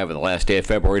 45 on the last day of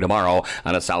February tomorrow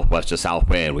on a southwest to south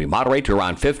wind. We moderate to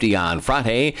around 50 on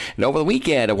Friday, and over the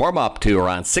weekend, a warm up to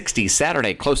around 60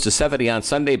 Saturday, close to 70 on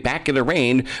Sunday, back in the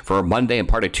rain for Monday and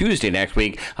part of Tuesday next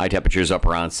week. High temperatures up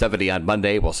around 70 on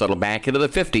Monday. We'll settle back into the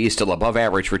 50s, still above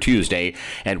average for Tuesday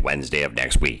and Wednesday of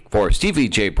next week. For Stevie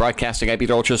Jay Broadcasting, I'm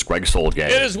meteorologist Greg Soulje.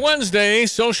 It is Wednesday.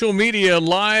 Social media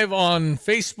live on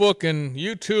Facebook and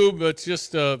YouTube. It's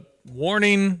just a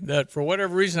warning that for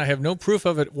whatever reason, I have no proof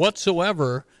of it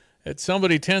whatsoever, that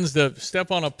somebody tends to step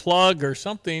on a plug or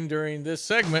something during this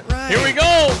segment. Right. Here we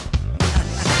go.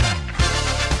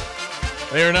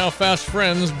 They are now fast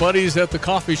friends, buddies at the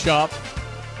coffee shop.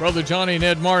 Brother Jonny and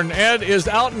Ed Martin. Ed is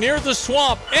out near the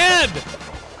swamp. Ed!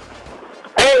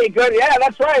 Hey, good. Yeah,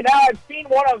 that's right. Now I've seen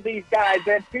one of these guys.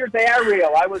 It appears they are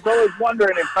real. I was always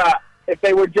wondering if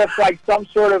they were just like some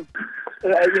sort of,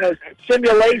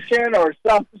 simulation or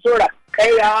some sort of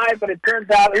AI, but it turns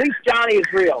out at least Jonny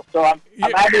is real. So I'm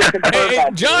happy to confirm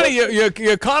that. Jonny,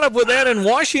 you caught up with Ed in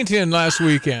Washington last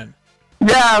weekend.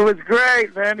 Yeah, it was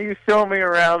great, man. He showed me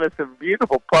around. It's a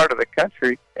beautiful part of the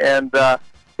country, and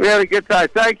we had a good time.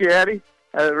 Thank you, Eddie.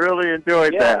 I really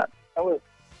enjoyed that.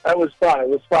 That was fun. It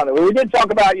was fun. We did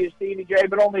talk about you, Stevie J,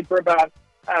 but only for about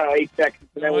I don't know, 8 seconds,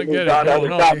 and then I we get moved on to other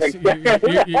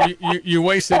topics. You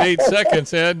wasted 8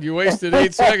 seconds, Ed. You wasted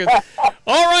 8 seconds.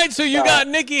 All right, so you got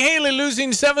Nikki Haley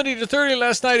losing 70-30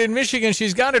 last night in Michigan.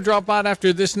 She's got to drop out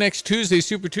after this next Tuesday,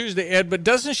 Super Tuesday, Ed. But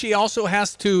doesn't she also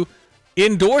have to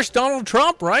endorse Donald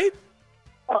Trump, right?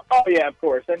 Oh, yeah, of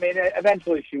course. I mean,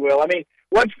 eventually she will. I mean,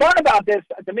 what's fun about this,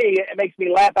 to me, it makes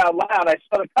me laugh out loud. I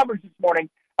saw the coverage this morning.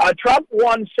 Trump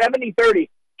won 70-30.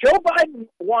 Joe Biden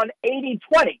won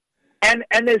 80-20. And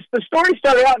the story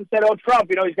started out and said, oh, Trump,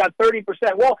 he's got 30%.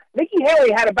 Well, Nikki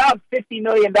Haley had about $50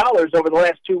 million over the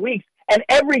last 2 weeks, and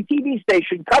every TV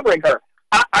station covering her.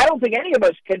 I don't think any of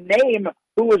us can name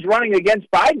who was running against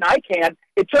Biden. I can.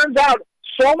 It turns out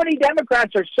so many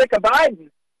Democrats are sick of Biden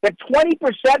that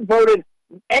 20% voted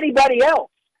anybody else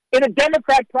in a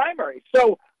Democrat primary.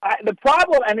 So the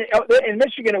problem, and in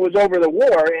Michigan it was over the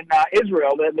war. In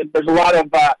Israel, there's a lot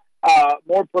of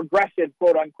more progressive,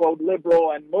 quote-unquote,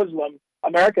 liberal and Muslim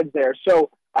Americans there. So,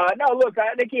 no, look,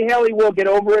 Nikki Haley will get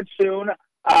over it soon.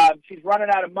 She's running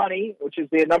out of money, which is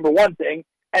the number one thing,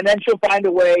 and then she'll find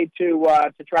a way to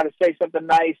try to say something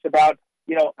nice about,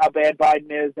 how bad Biden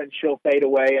is, and she'll fade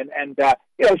away. And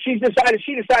she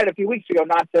decided a few weeks ago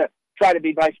not to try to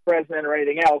be vice president or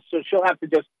anything else, so she'll have to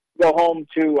just go home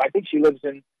to, I think she lives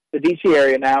in the D.C.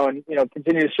 area now, and,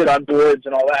 continue to sit on boards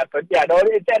and all that. But, yeah, no,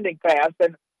 it's ending fast,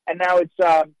 and now it's,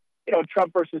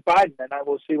 Trump versus Biden, and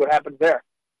we'll see what happens there.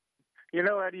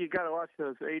 Eddie, you got to watch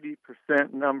those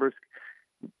 80% numbers,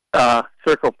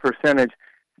 circle percentage.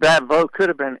 That vote could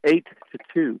have been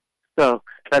 8-2, so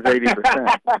that's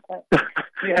 80%.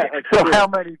 Yeah. So how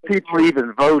many people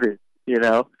even voted?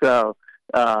 So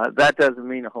that doesn't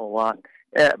mean a whole lot.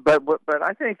 But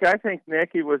I think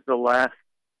Nikki was the last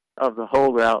of the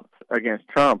holdouts against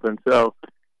Trump, and so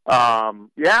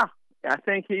I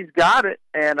think he's got it,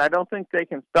 and I don't think they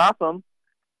can stop him.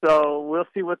 So we'll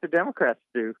see what the Democrats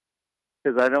do,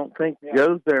 because I don't think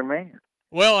Joe's their man.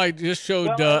 Well, I just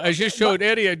showed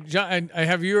Eddie. I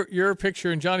have your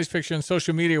picture and Johnny's picture on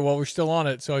social media while we're still on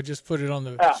it, so I just put it on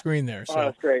the screen there. So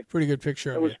that's great. Pretty good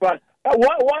picture. It was fun.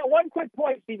 One quick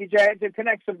point, Stevie Jay, to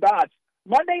connect some dots.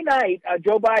 Monday night,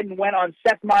 Joe Biden went on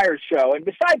Seth Meyers' show, and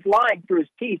besides lying through his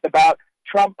teeth about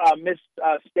Trump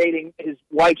misstating his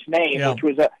wife's name, which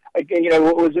was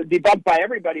was debunked by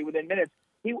everybody within minutes.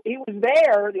 He was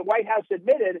there. The White House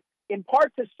admitted, in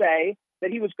part, to say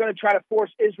that he was going to try to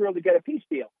force Israel to get a peace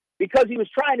deal because he was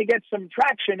trying to get some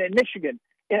traction in Michigan.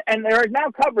 And there is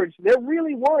now coverage. They're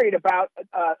really worried about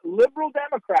liberal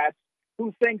Democrats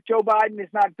who think Joe Biden is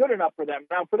not good enough for them.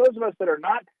 Now, for those of us that are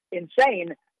not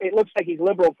insane, it looks like he's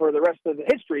liberal for the rest of the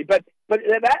history. But they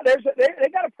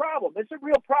got a problem. It's a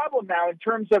real problem now in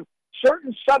terms of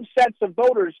certain subsets of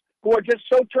voters who are just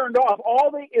so turned off. All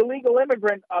the illegal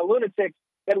immigrant lunatics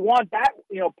that want that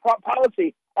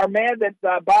policy are mad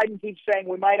that Biden keeps saying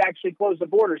we might actually close the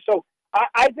border. So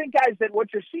I think, guys, that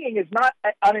what you're seeing is not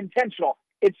unintentional.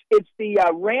 It's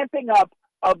the ramping up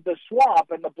of the swamp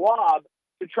and the blob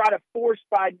to try to force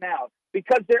Biden out,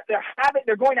 because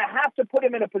they're going to have to put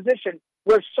him in a position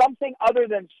where something other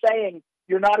than saying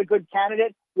you're not a good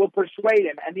candidate will persuade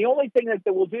him. And the only thing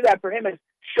that will do that for him is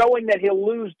showing that he'll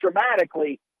lose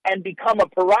dramatically and become a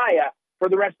pariah for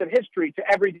the rest of history to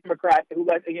every Democrat who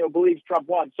believes Trump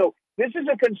won. So this is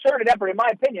a concerted effort, in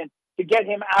my opinion, to get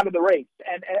him out of the race.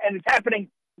 And it's happening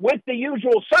with the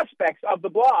usual suspects of the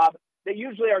blob that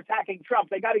usually are attacking Trump.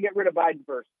 They got to get rid of Biden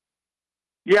first.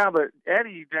 Yeah, but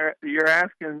Eddie, you're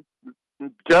asking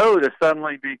Joe to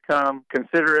suddenly become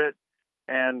considerate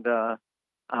and a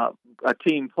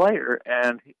team player,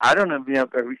 and I don't know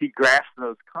if he grasps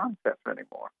those concepts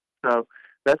anymore. So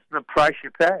that's the price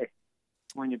you pay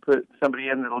when you put somebody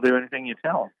in that'll do anything you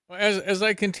tell them. As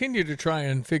I continue to try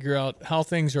and figure out how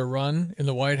things are run in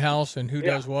the White House and who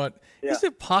does what, is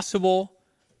it possible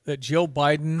that Joe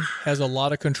Biden has a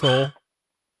lot of control?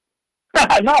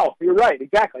 No, you're right.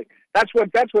 Exactly. That's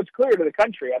what's clear to the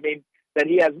country. I mean, that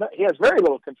he has very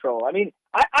little control. I mean,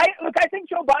 I think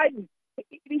Joe Biden,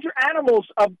 these are animals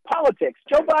of politics.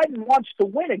 Joe Biden wants to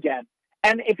win again.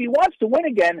 And if he wants to win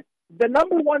again, the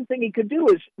number one thing he could do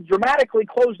is dramatically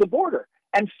close the border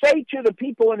and say to the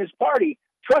people in his party,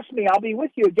 trust me, I'll be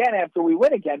with you again after we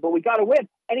win again, but we got to win.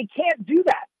 And he can't do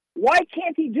that. Why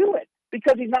can't he do it?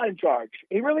 Because he's not in charge.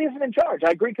 He really isn't in charge.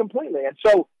 I agree completely. And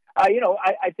so,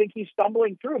 I think he's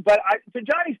stumbling through. But to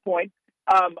Johnny's point,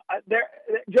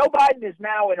 Joe Biden is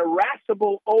now an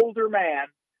irascible older man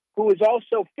who is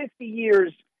also 50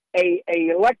 years a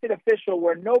elected official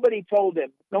where nobody told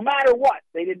him, no matter what,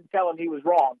 they didn't tell him he was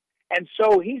wrong. And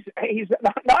so he's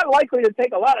not likely to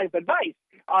take a lot of advice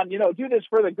on, do this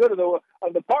for the good of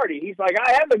the party. He's like,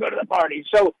 I am the good of the party.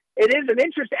 So it is an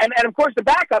interest. And of course, the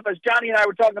backup, as Jonny and I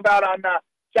were talking about on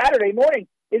Saturday morning,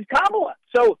 is Kamala.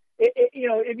 So,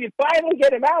 if you finally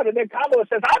get him out and then Kamala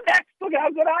says, I'm next, look at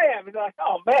how good I am. And they're like,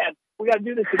 oh, man, we got to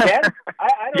do this again?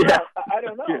 I don't know. I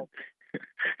don't know.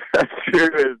 That's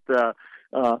true.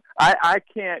 I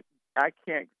can't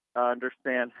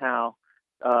understand how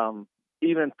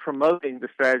even promoting the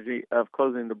strategy of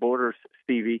closing the borders,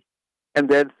 Stevie, and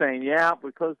then saying, yeah,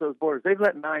 we close those borders. They've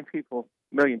let 9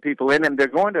 million people in, and they're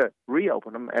going to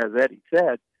reopen them, as Eddie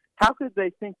said. How could they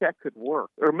think that could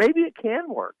work? Or maybe it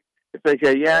can work. If they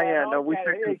say,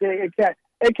 it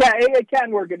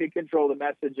can work if you control the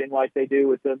messaging like they do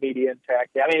with the media and tech.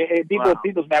 I mean,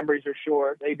 people's memories are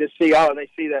short. They just see, that,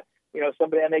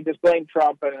 somebody, and they just blame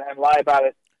Trump and lie about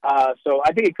it. So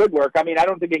I think it could work. I mean, I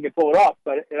don't think they can pull it off,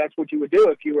 but that's what you would do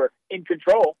if you were in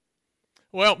control.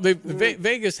 Well,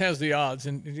 Vegas has the odds,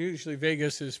 and usually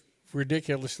Vegas is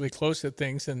ridiculously close at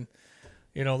things, and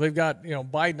they've got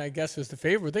Biden, I guess, is the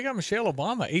favorite. They got Michelle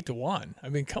Obama 8-1. I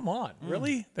mean, come on,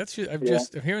 really? That's I'm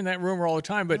hearing that rumor all the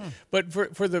time. But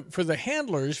for the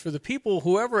handlers, for the people,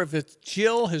 whoever, if it's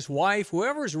Jill, his wife,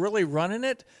 whoever's really running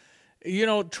it,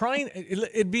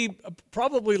 it'd be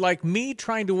probably like me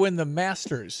trying to win the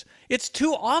Masters. It's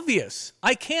too obvious.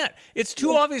 I can't. It's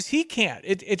too obvious he can't.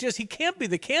 He can't be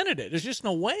the candidate. There's just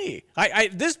no way.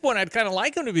 At this point, I'd kind of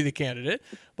like him to be the candidate,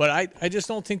 but I just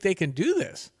don't think they can do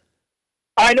this.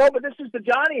 I know, but this is the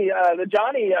Jonny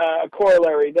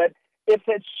corollary, that if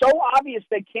it's so obvious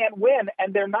they can't win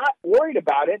and they're not worried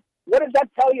about it, what does that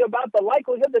tell you about the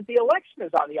likelihood that the election is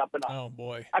on the up and up? Oh,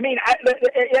 boy. I mean, I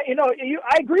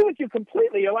agree with you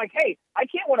completely. You're like, hey, I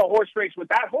can't win a horse race with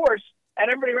that horse. And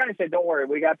everybody around and say, don't worry,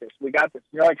 we got this. We got this.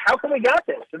 And you're like, how come we got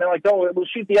this? And they're like, don't, we'll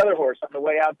shoot the other horse on the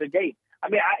way out the gate. I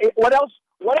mean, what else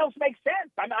makes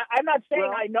sense? I'm not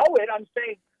saying I know it. I'm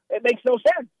saying it makes no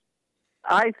sense.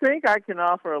 I think I can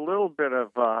offer a little bit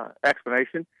of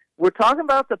explanation. We're talking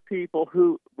about the people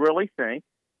who really think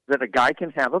that a guy can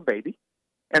have a baby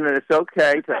and that it's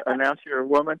okay to announce you're a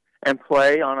woman and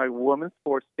play on a women's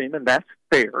sports team, and that's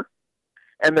fair,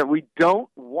 and that we don't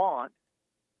want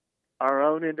our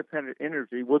own independent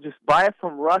energy. We'll just buy it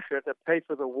from Russia to pay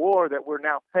for the war that we're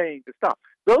now paying to stop.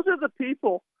 Those are the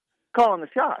people calling the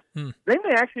shots. They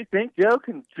may actually think Joe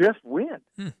can just win,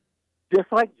 just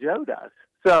like Joe does.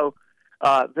 So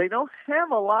they don't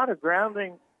have a lot of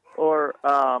grounding or,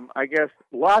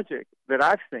 logic that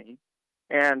I've seen,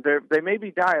 and they may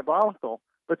be diabolical,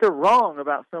 but they're wrong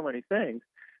about so many things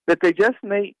that they just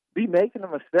may be making a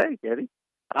mistake, Eddie.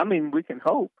 I mean, we can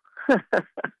hope.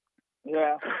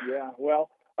 Yeah. Well,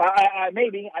 I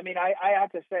maybe. I mean, I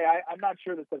have to say, I'm not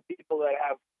sure that the people that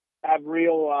have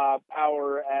real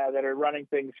power that are running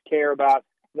things care about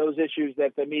those issues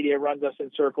that the media runs us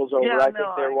in circles over. I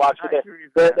think they're watching it.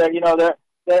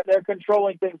 They're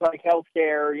controlling things like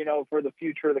healthcare, for the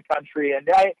future of the country, and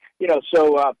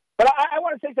But I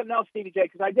want to say something else, Stevie J,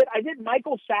 because I did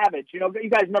Michael Savage. You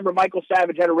guys remember Michael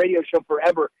Savage had a radio show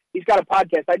forever. He's got a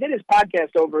podcast. I did his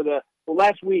podcast over the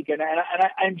last week, and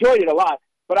I enjoyed it a lot.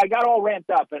 But I got all ramped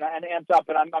up and amped up,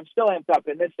 and I'm still amped up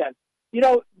in this sense.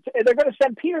 They're going to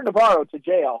send Peter Navarro to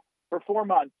jail for 4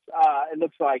 months. It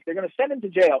looks like they're going to send him to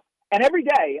jail. And every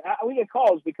day we get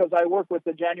calls because I work with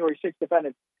the January 6th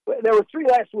defendants. There were 3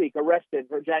 last week arrested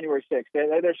for January 6th.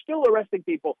 They're still arresting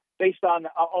people based on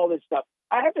all this stuff.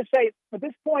 I have to say, at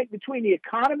this point, between the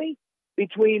economy,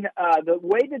 between the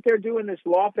way that they're doing this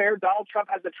lawfare, Donald Trump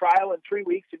has a trial in 3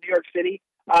 weeks in New York City,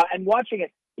 and watching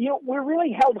it, we're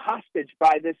really held hostage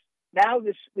by this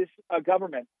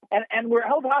government, and we're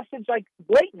held hostage like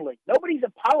blatantly. Nobody's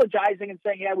apologizing and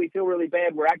saying, "Yeah, we feel really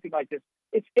bad. We're acting like this."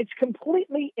 It's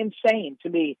completely insane to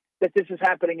me that this is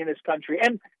happening in this country.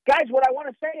 And guys, what I want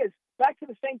to say is back to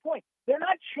the same point. They're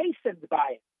not chastened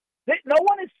by it. No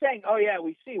one is saying, "Oh yeah,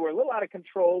 we see we're a little out of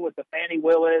control with the Fannie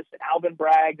Willis and Alvin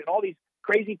Bragg and all these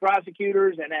crazy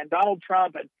prosecutors and Donald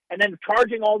Trump and then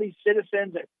charging all these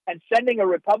citizens and sending a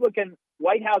Republican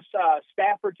White House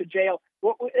staffer to jail."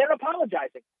 Well, they're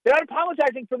apologizing. They're not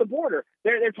apologizing for the border.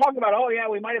 They're talking about, oh yeah,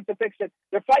 we might have to fix it.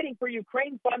 They're fighting for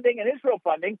Ukraine funding and Israel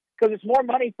funding because it's more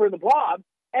money for the blob.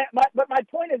 But my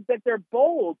point is that they're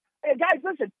bold. And guys,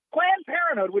 listen, Planned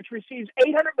Parenthood, which receives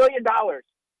 $800 million,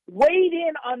 weighed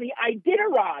in on the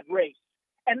Iditarod race.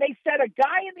 And they said a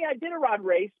guy in the Iditarod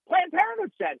race, Planned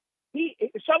Parenthood said,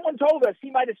 someone told us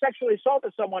he might have sexually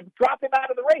assaulted someone, drop him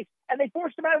out of the race. And they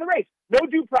forced him out of the race. No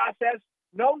due process,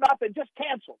 no nothing, just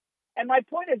canceled. And my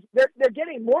point is they're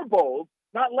getting more bold,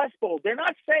 not less bold. They're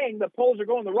not saying the polls are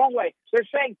going the wrong way. They're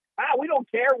saying, we don't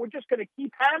care. We're just going to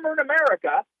keep hammering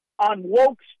America on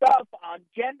woke stuff, on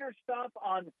gender stuff,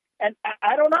 and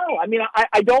I don't know. I mean,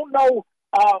 I don't know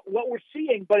what we're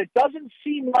seeing, but it doesn't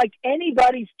seem like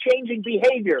anybody's changing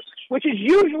behavior, which is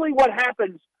usually what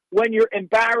happens when you're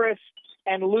embarrassed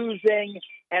and losing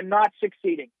and not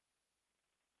succeeding.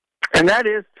 And that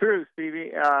is true,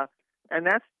 Stevie. And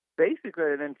that's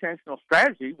basically an intentional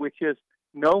strategy, which is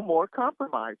no more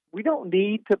compromise. We don't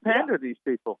need to pander these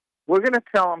people. We're going to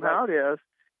tell them how it is,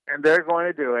 and they're going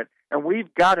to do it. And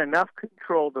we've got enough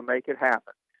control to make it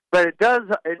happen. But it does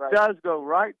go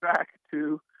right back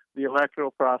to the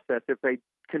electoral process. If they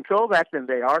control that, then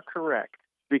they are correct,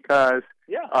 because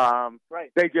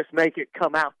they just make it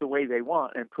come out the way they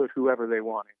want and put whoever they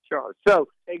want in charge. So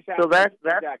that's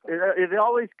it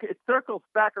always circles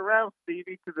back around,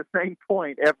 Stevie, to the same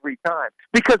point every time,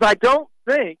 because I don't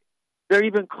think they're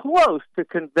even close to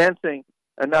convincing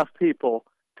enough people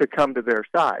to come to their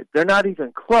side. They're not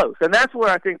even close, and that's where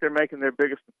I think they're making their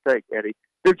biggest mistake, Eddie.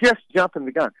 They're just jumping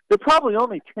the gun. They're probably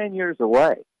only 10 years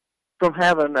away from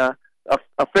having a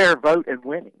fair vote and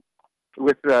winning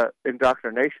with the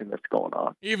indoctrination that's going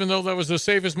on. Even though that was the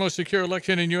safest, most secure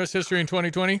election in U.S. history in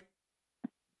 2020?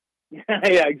 Yeah,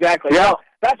 exactly. Yeah. No,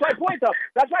 that's my point, though.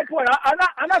 That's my point.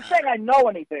 I'm not saying I know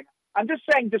anything. I'm just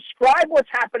saying describe what's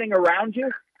happening around you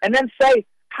and then say,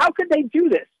 how could they do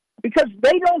this? Because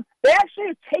they actually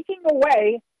are taking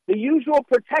away the usual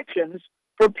protections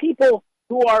for people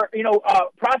who are,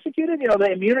 prosecuted,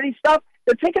 the immunity stuff.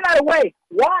 They're taking that away.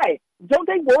 Why? Don't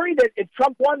they worry that if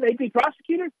Trump won, they'd be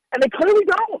prosecuted? And they clearly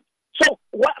don't. So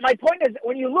my point is,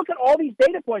 when you look at all these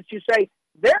data points, you say,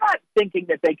 they're not thinking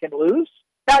that they can lose.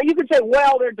 Now, you could say,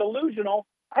 well, they're delusional.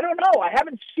 I don't know. I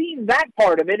haven't seen that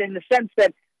part of it in the sense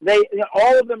that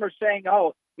all of them are saying,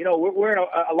 we're in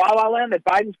a la-la land that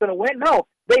Biden's going to win. No,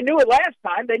 they knew it last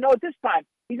time. They know it this time.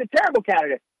 He's a terrible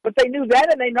candidate. But they knew then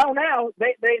and they know now.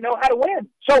 They know how to win.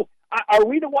 So are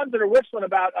we the ones that are whistling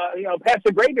about, past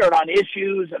the graveyard on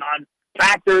issues and on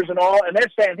factors and all? And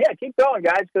they're saying, yeah, keep going,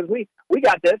 guys, because we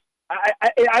got this.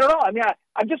 I don't know. I mean,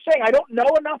 I'm just saying I don't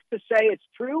know enough to say it's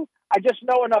true. I just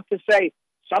know enough to say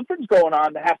something's going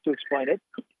on to have to explain it.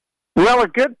 Well, a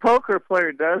good poker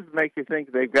player does make you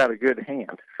think they've got a good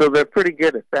hand, so they're pretty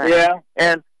good at that. Yeah,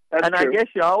 and I guess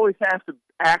you always have to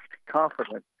act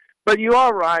confident. But you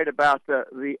are right about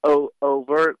the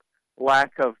overt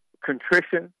lack of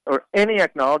contrition or any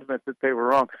acknowledgement that they were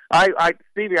wrong.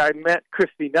 Stevie, I met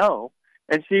Christy Noe,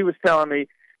 and she was telling me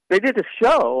they did a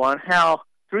show on how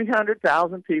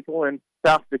 300,000 people in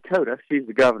South Dakota, she's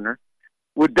the governor,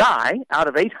 would die out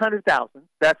of 800,000.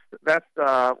 That's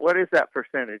what is that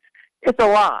percentage? It's a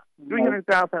lot.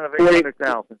 300,000 out of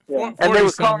 800,000. Yeah. And they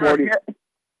were calling her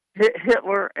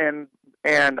Hitler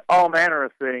and all manner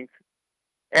of things.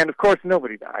 And, of course,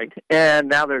 nobody died. And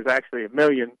now there's actually 1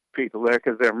 million people there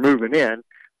because they're moving in.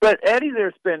 But, Eddie,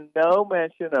 there's been no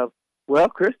mention of, well,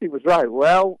 Christy was right.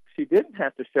 Well, she didn't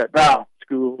have to shut down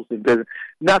schools and business.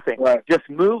 Nothing. Right. Just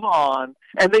move on.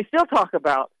 And they still talk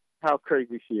about how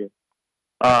crazy she is.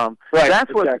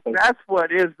 That's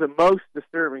what is the most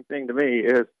disturbing thing to me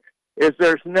is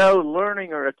there's no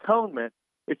learning or atonement.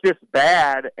 It's just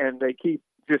bad, and they keep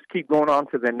going on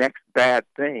to the next bad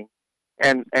thing,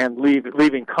 and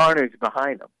leaving carnage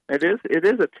behind them. It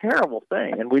is a terrible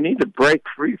thing, and we need to break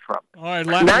free from it. All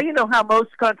right, now you know how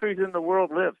most countries in the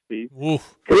world live, Steve.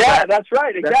 Oof. Yeah, that's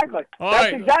right. Exactly.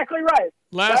 That's exactly right.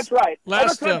 That's right.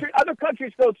 Other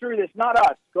countries go through this, not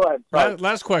us. Go ahead.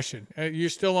 Last question. You're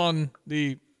still on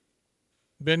the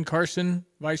Ben Carson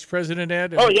vice president,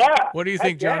 Ed? Oh, yeah. What do you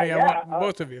think, Johnny? Yeah. I want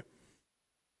both of you.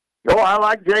 Oh, I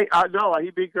like Jay. No,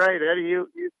 he'd be great, Eddie. You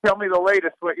tell me the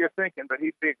latest what you're thinking, but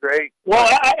he'd be great. Well,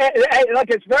 look,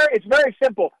 it's very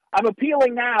simple. I'm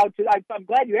appealing now to. I'm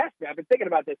glad you asked me. I've been thinking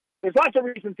about this. There's lots of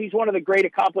reasons he's one of the great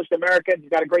accomplished Americans. He's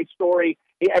got a great story.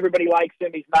 Everybody likes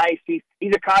him. He's nice. He's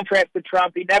a contrast to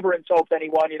Trump. He never insults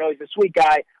anyone. He's a sweet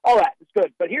guy. All that. It's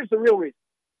good. But here's the real reason.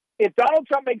 If Donald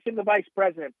Trump makes him the vice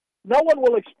president, no one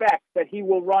will expect that he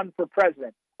will run for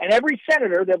president. And every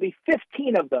senator, there'll be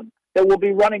 15 of them that will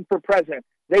be running for president.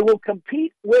 They will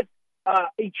compete with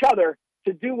each other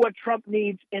to do what Trump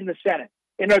needs in the Senate.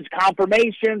 And there's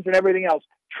confirmations and everything else.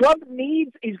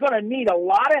 He's going to need a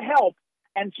lot of help.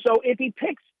 And so if he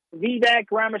picks Vivek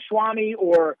Ramaswamy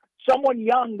or someone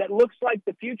young that looks like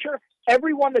the future,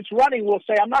 everyone that's running will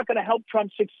say, I'm not going to help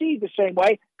Trump succeed the same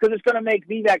way because it's going to make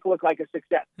Vivek look like a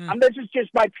success. This is just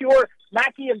my pure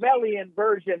Machiavellian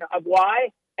version of why.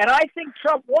 And I think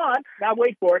Trump wants, now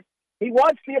wait for it, he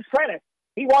wants the apprentice.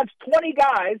 He wants 20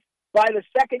 guys by the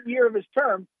second year of his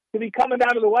term to be coming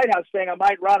down to the White House saying, I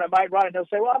might run. And he'll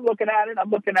say, well, I'm looking at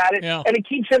it. Yeah. And it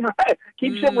keeps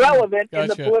him relevant in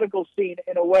the political scene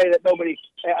in a way that nobody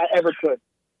ever could.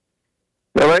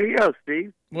 Well, there you go,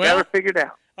 Steve. Got it figured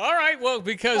out. All right, well,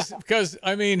 because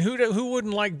I mean, who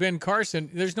wouldn't like Ben Carson?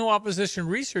 There's no opposition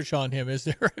research on him, is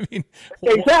there? I mean,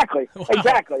 Exactly. Wow.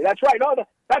 Exactly. That's right. No,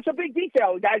 that's a big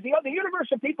detail, guys. The universe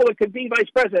of people that could be vice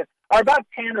president are about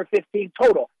 10 or 15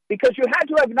 total, because you had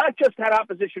to have not just had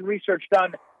opposition research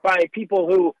done by people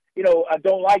who,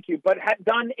 don't like you, but had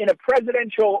done in a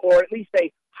presidential or at least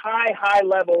a high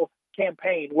level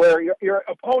campaign where your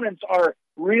opponents are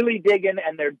really digging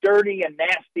and they're dirty and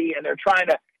nasty and they're trying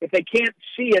to, if they can't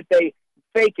see it, they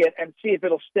fake it and see if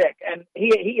it'll stick. And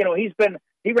he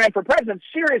ran for president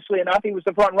seriously enough. He was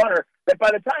the front runner that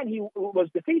by the time he was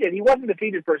defeated, he wasn't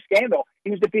defeated for a scandal.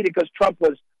 He was defeated because Trump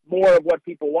was more of what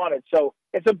people wanted. So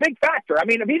it's a big factor. I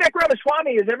mean, Vivek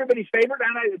Ramaswamy is everybody's favorite.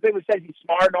 And everybody says he's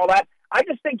smart and all that. I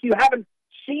just think you haven't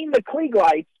seen the Klieg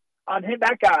lights on him,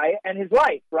 that guy, and his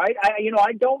life, right?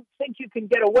 I don't think you can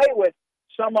get away with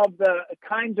some of the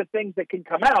kinds of things that can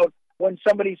come out when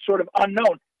somebody's sort of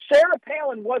unknown. Sarah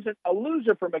Palin wasn't a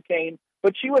loser for McCain,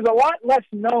 but she was a lot less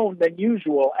known than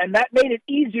usual, and that made it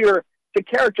easier to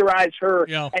characterize her,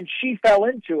 and she fell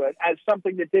into it as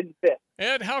something that didn't fit.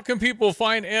 Ed, how can people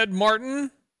find Ed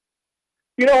Martin?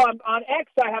 On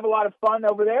X, I have a lot of fun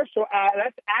over there. So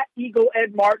that's at Eagle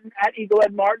Ed Martin,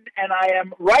 and I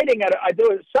am writing I do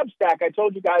a Substack. I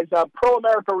told you guys,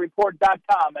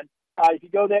 proamericareport.com, and if you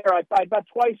go there, I about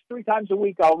 3 times a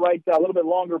week, I'll write a little bit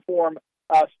longer form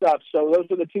stuff. So those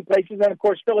are the two places, and of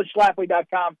course,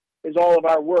 phyllisschlafly.com is all of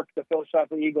our work. The Phyllis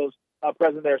Schlafly Eagles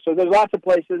present there. So there's lots of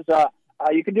places.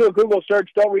 You can do a Google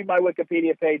search. Don't read my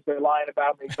Wikipedia page. They're lying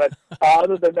about me. But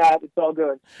other than that, it's all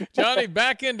good. Jonny,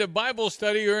 back into Bible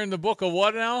study. You're in the book of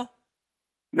what now?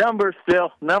 Numbers,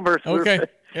 Phil. Numbers. Okay.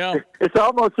 Yeah. It's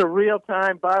almost a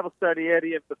real-time Bible study,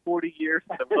 Eddie, of the 40 years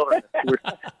in the wilderness.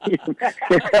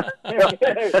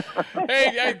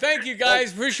 Hey, thank you,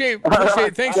 guys. Appreciate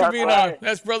it. Thanks for being on.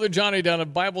 That's Brother Jonny down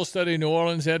at Bible Study New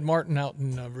Orleans. Ed Martin out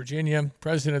in Virginia,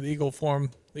 president of the Eagle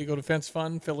Forum Legal Defense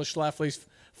Fund. Phyllis Schlafly's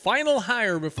final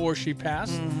hire before she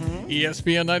passed.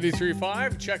 ESPN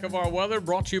 93.5, check of our weather,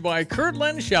 brought to you by Kurt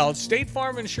Lenschout, State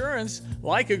Farm Insurance.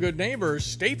 Like a good neighbor,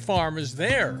 State Farm is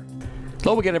there.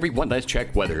 Hello again, everyone. Let's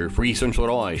check weather for East Central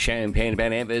Illinois. Champaign,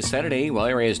 Urbana this Saturday. While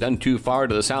areas none too far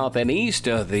to the south and east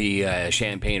of the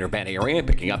Champaign, Urbana area,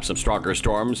 picking up some stronger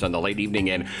storms on the late evening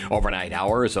and overnight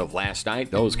hours of last night.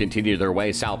 Those continue their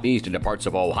way southeast into parts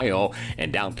of Ohio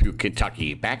and down through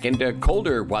Kentucky. Back into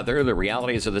colder weather. The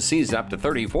realities of the season up to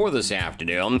 34 this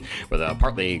afternoon, with a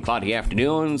partly cloudy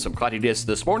afternoon, some cloudiness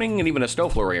this morning, and even a snow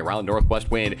flurry around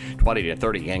northwest wind 20 to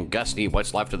 30 and gusty.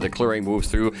 What's left of the clearing moves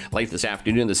through late this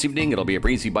afternoon. This evening, it'll be a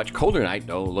breezy, much colder night.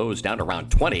 No lows down around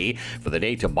 20. For the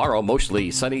day tomorrow, mostly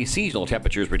sunny. Seasonal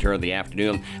temperatures return in the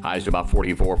afternoon. Highs to about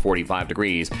 44, 45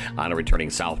 degrees on a returning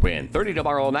south wind. 30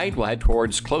 tomorrow night. We'll head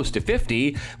towards close to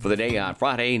 50 for the day on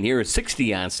Friday. Near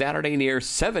 60 on Saturday. Near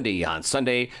 70 on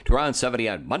Sunday. To around 70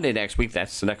 on Monday next week.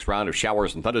 That's the next round of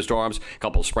showers and thunderstorms. A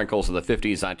couple sprinkles in the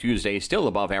 50s on Tuesday. Still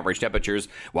above average temperatures.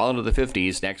 Well into the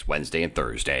 50s next Wednesday and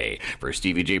Thursday. For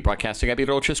Stevie Jay Broadcasting, I'm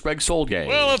meteorologist Greg Soulje.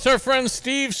 Well, it's our friend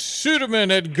Steve Suderman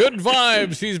at Good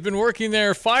Vibes. He's been working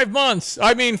there 5 months.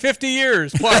 50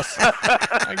 years plus.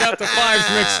 I got the fives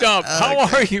mixed up. How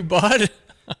are you, bud?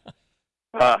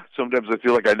 Sometimes I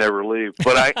feel like I never leave.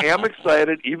 But I am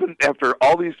excited, even after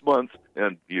all these months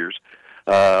and years,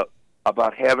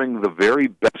 about having the very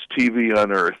best TV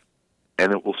on earth.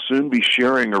 And it will soon be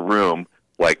sharing a room,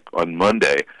 like on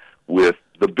Monday, with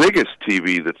the biggest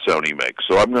TV that Sony makes.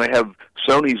 So I'm going to have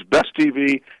Sony's best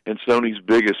TV and Sony's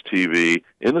biggest TV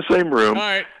in the same room. All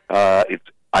right. It's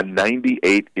a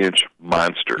 98-inch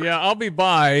monster. Yeah, I'll be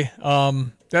by.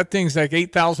 That thing's like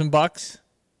 $8,000.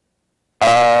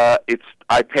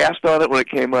 I passed on it when it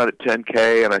came out at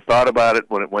 $10K, and I thought about it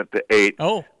when it went to $8.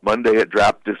 Oh. Monday it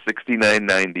dropped to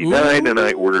 $69.99, and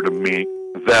I ordered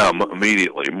them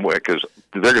immediately because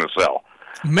they're going to sell.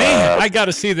 Man, I got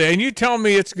to see that. And you tell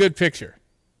me it's a good picture.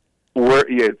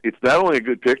 It's not only a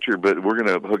good picture, but we're going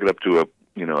to hook it up to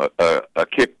a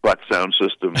kick butt sound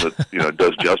system that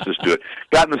does justice to it.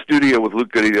 Got in the studio with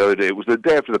Luke Goody the other day. It was the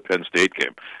day after the Penn State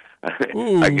game.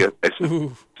 I guess I said,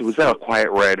 so was that a quiet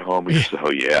ride home? He said,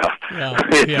 oh yeah.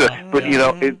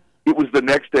 It was the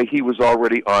next day. He was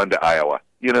already on to Iowa.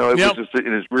 It was just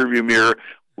in his rearview mirror.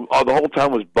 The whole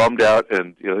time was bummed out,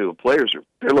 and the players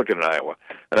they're looking at Iowa,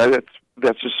 and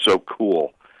that's just so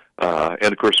cool. And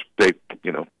of course they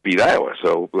beat Iowa,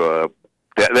 so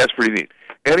that's pretty neat.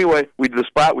 anyway, the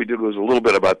spot we did was a little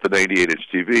bit about the 98-inch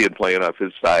TV and playing off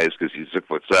his size because he's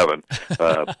 6'7".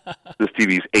 This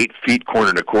TV's 8 feet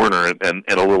corner to corner and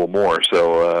a little more.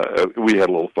 So we had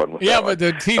a little fun with that. Yeah, but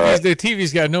the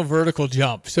TV's got no vertical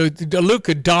jump, so Luke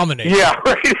could dominate. Yeah,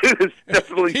 right. It's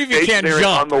definitely TV can't stationary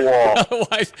jump on the wall.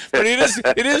 Otherwise, but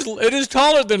it is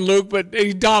taller than Luke, but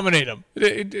he dominate him.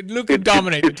 Luke could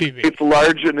dominate the TV. It's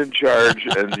large and in charge,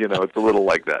 and it's a little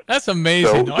like that. That's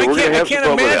amazing. So I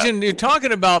can't imagine. You're You're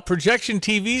talking about projection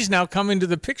TVs now coming to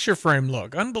the picture frame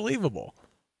look. Unbelievable.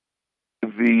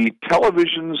 The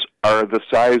televisions are the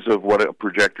size of what a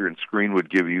projector and screen would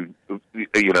give you, in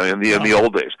the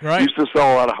old days. Right. We used to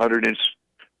sell a lot of 100-inch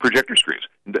projector screens.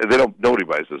 Nobody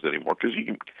buys those anymore because you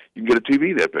can get a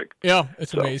TV that big. Yeah,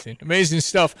 it's amazing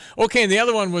stuff. Okay, and the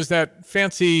other one was that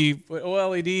fancy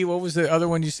OLED. What was the other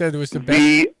one you said was the best?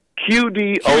 The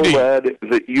QD OLED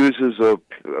that uses a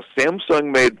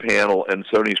Samsung-made panel and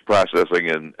Sony's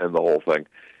processing and the whole thing.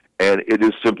 And it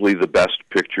is simply the best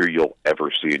picture you'll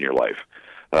ever see in your life.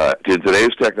 In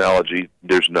today's technology,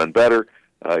 there's none better.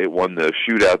 It won the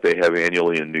shootout they have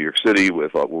annually in New York City where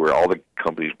all the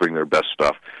companies bring their best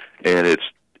stuff. And it's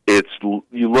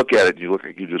you look at it, you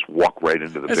just walk right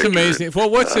into the picture. That's amazing.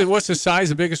 Well, what's the size,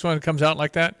 the biggest one that comes out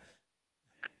like that?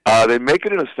 They make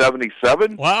it in a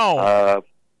 77. Wow.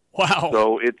 Wow.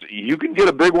 So you can get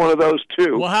a big one of those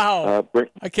too. Wow.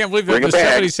 I can't believe it was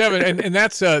 77. And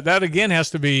that's that again has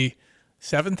to be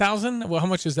 7,000. Well, how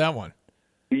much is that one?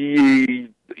 I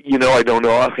don't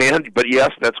know offhand, but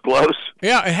yes, that's close.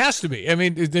 Yeah, it has to be. I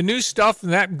mean, the new stuff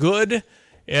that good.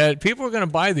 People are going to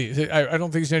buy these. I don't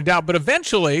think there's any doubt. But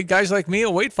eventually, guys like me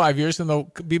will wait 5 years and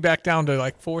they'll be back down to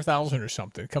like 4,000 or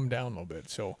something. Come down a little bit.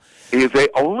 So if they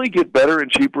only get better and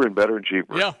cheaper and better and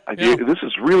cheaper. Yeah. This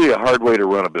is really a hard way to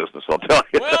run a business, I'll tell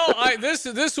you. Well, this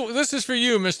is for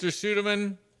you, Mr.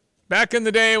 Suderman. Back in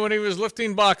the day when he was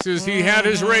lifting boxes, he had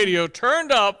his radio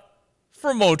turned up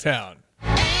for Motown.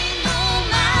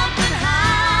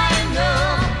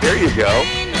 There you go.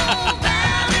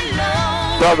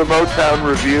 Saw the Motown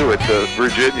review at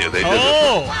Virginia. They did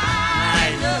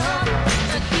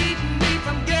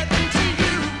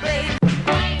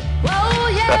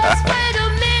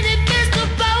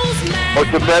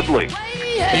it's a medley.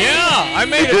 Yeah, I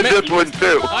made it. Did this one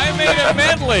too. I made a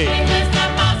medley.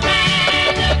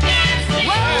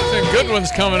 There's some good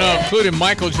ones coming up, including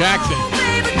Michael Jackson.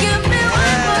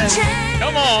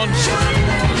 Come on.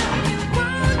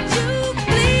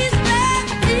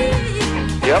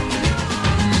 Yep.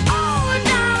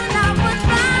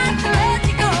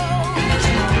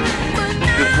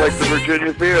 Just like the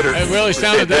Virginia Theater. It really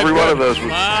sounded that Every good. one of those was.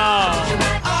 Wow.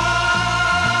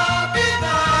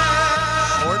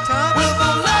 More time?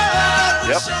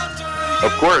 Yep.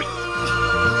 Of course.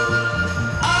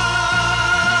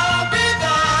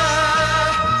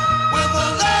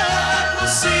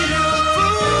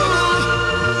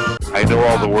 I know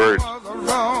all the words.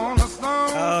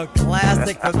 Oh,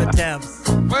 classic from the Temps.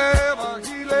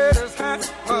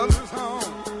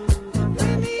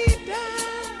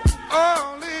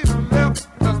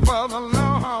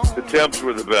 The Temps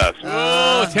were the best.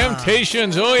 Oh,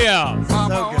 Temptations. Oh, yeah. So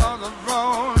good.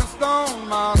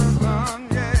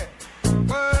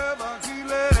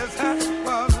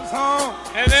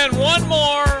 And then one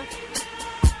more.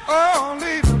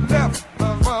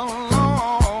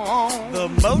 The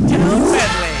Motown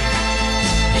medley.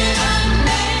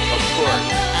 Of course.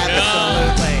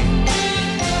 Absolutely.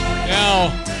 Now,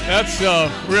 that's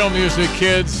real music,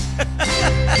 kids.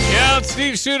 Yeah, it's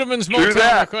Steve Suderman's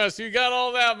Motown request. You got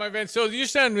all that, my man. So you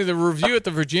sent me the review at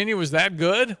the Virginia. Was that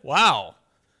good? Wow.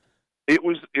 It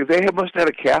was. They must have had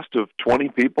a cast of 20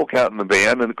 people counting the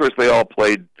band, and of course they all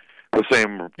played the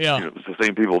same. Yeah. It was the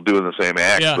same people doing the same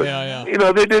act. Yeah, but,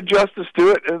 yeah. They did justice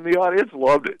to it, and the audience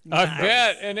loved it. I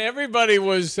bet. And everybody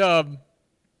was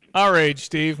our age,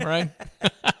 Steve, right?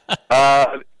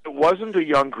 It wasn't a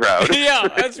young crowd. Yeah,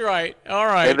 that's right. All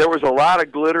right. And there was a lot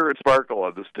of glitter and sparkle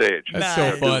on the stage. That's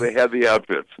so fun. They had the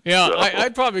outfits. Yeah, so.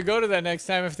 I'd probably go to that next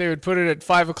time if they would put it at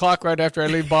 5 o'clock right after I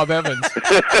leave Bob Evans.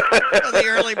 The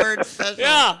early bird special.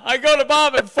 Yeah, I go to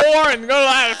Bob at 4 and go to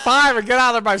that at 5 and get out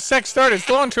of there by 6:30. It's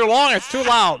going too long. It's too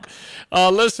loud.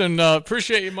 Listen,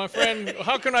 appreciate you, my friend.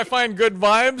 How can I find good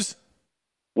vibes?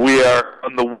 We are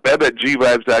on the web at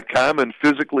gvibes.com and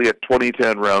physically at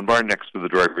 2010 Round Bar next to the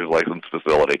driver's license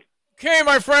facility. Okay,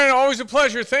 my friend, always a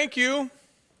pleasure. Thank you.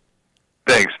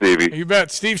 Thanks, Stevie. You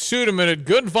bet. Steve Suderman at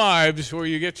Good Vibes, where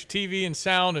you get your TV and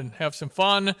sound and have some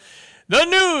fun. The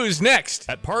news next.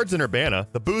 At Pards in Urbana,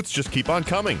 the boots just keep on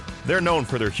coming. They're known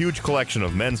for their huge collection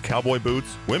of men's cowboy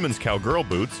boots, women's cowgirl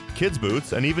boots, kids'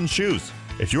 boots, and even shoes.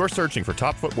 If you're searching for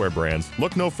top footwear brands,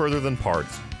 look no further than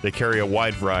Pards. They carry a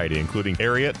wide variety, including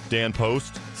Ariat, Dan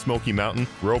Post, Smoky Mountain,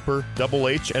 Roper, Double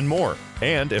H, and more.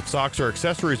 And if socks or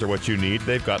accessories are what you need,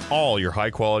 they've got all your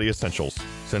high-quality essentials.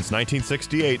 Since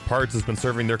 1968, Pards has been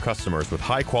serving their customers with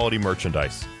high-quality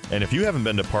merchandise. And if you haven't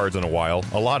been to Pards in a while,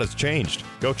 a lot has changed.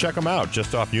 Go check them out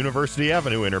just off University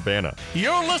Avenue in Urbana.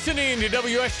 You're listening to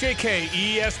WSJK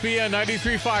ESPN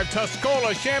 93.5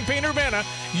 Tuscola, Champaign, Urbana,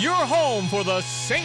 your home for the St.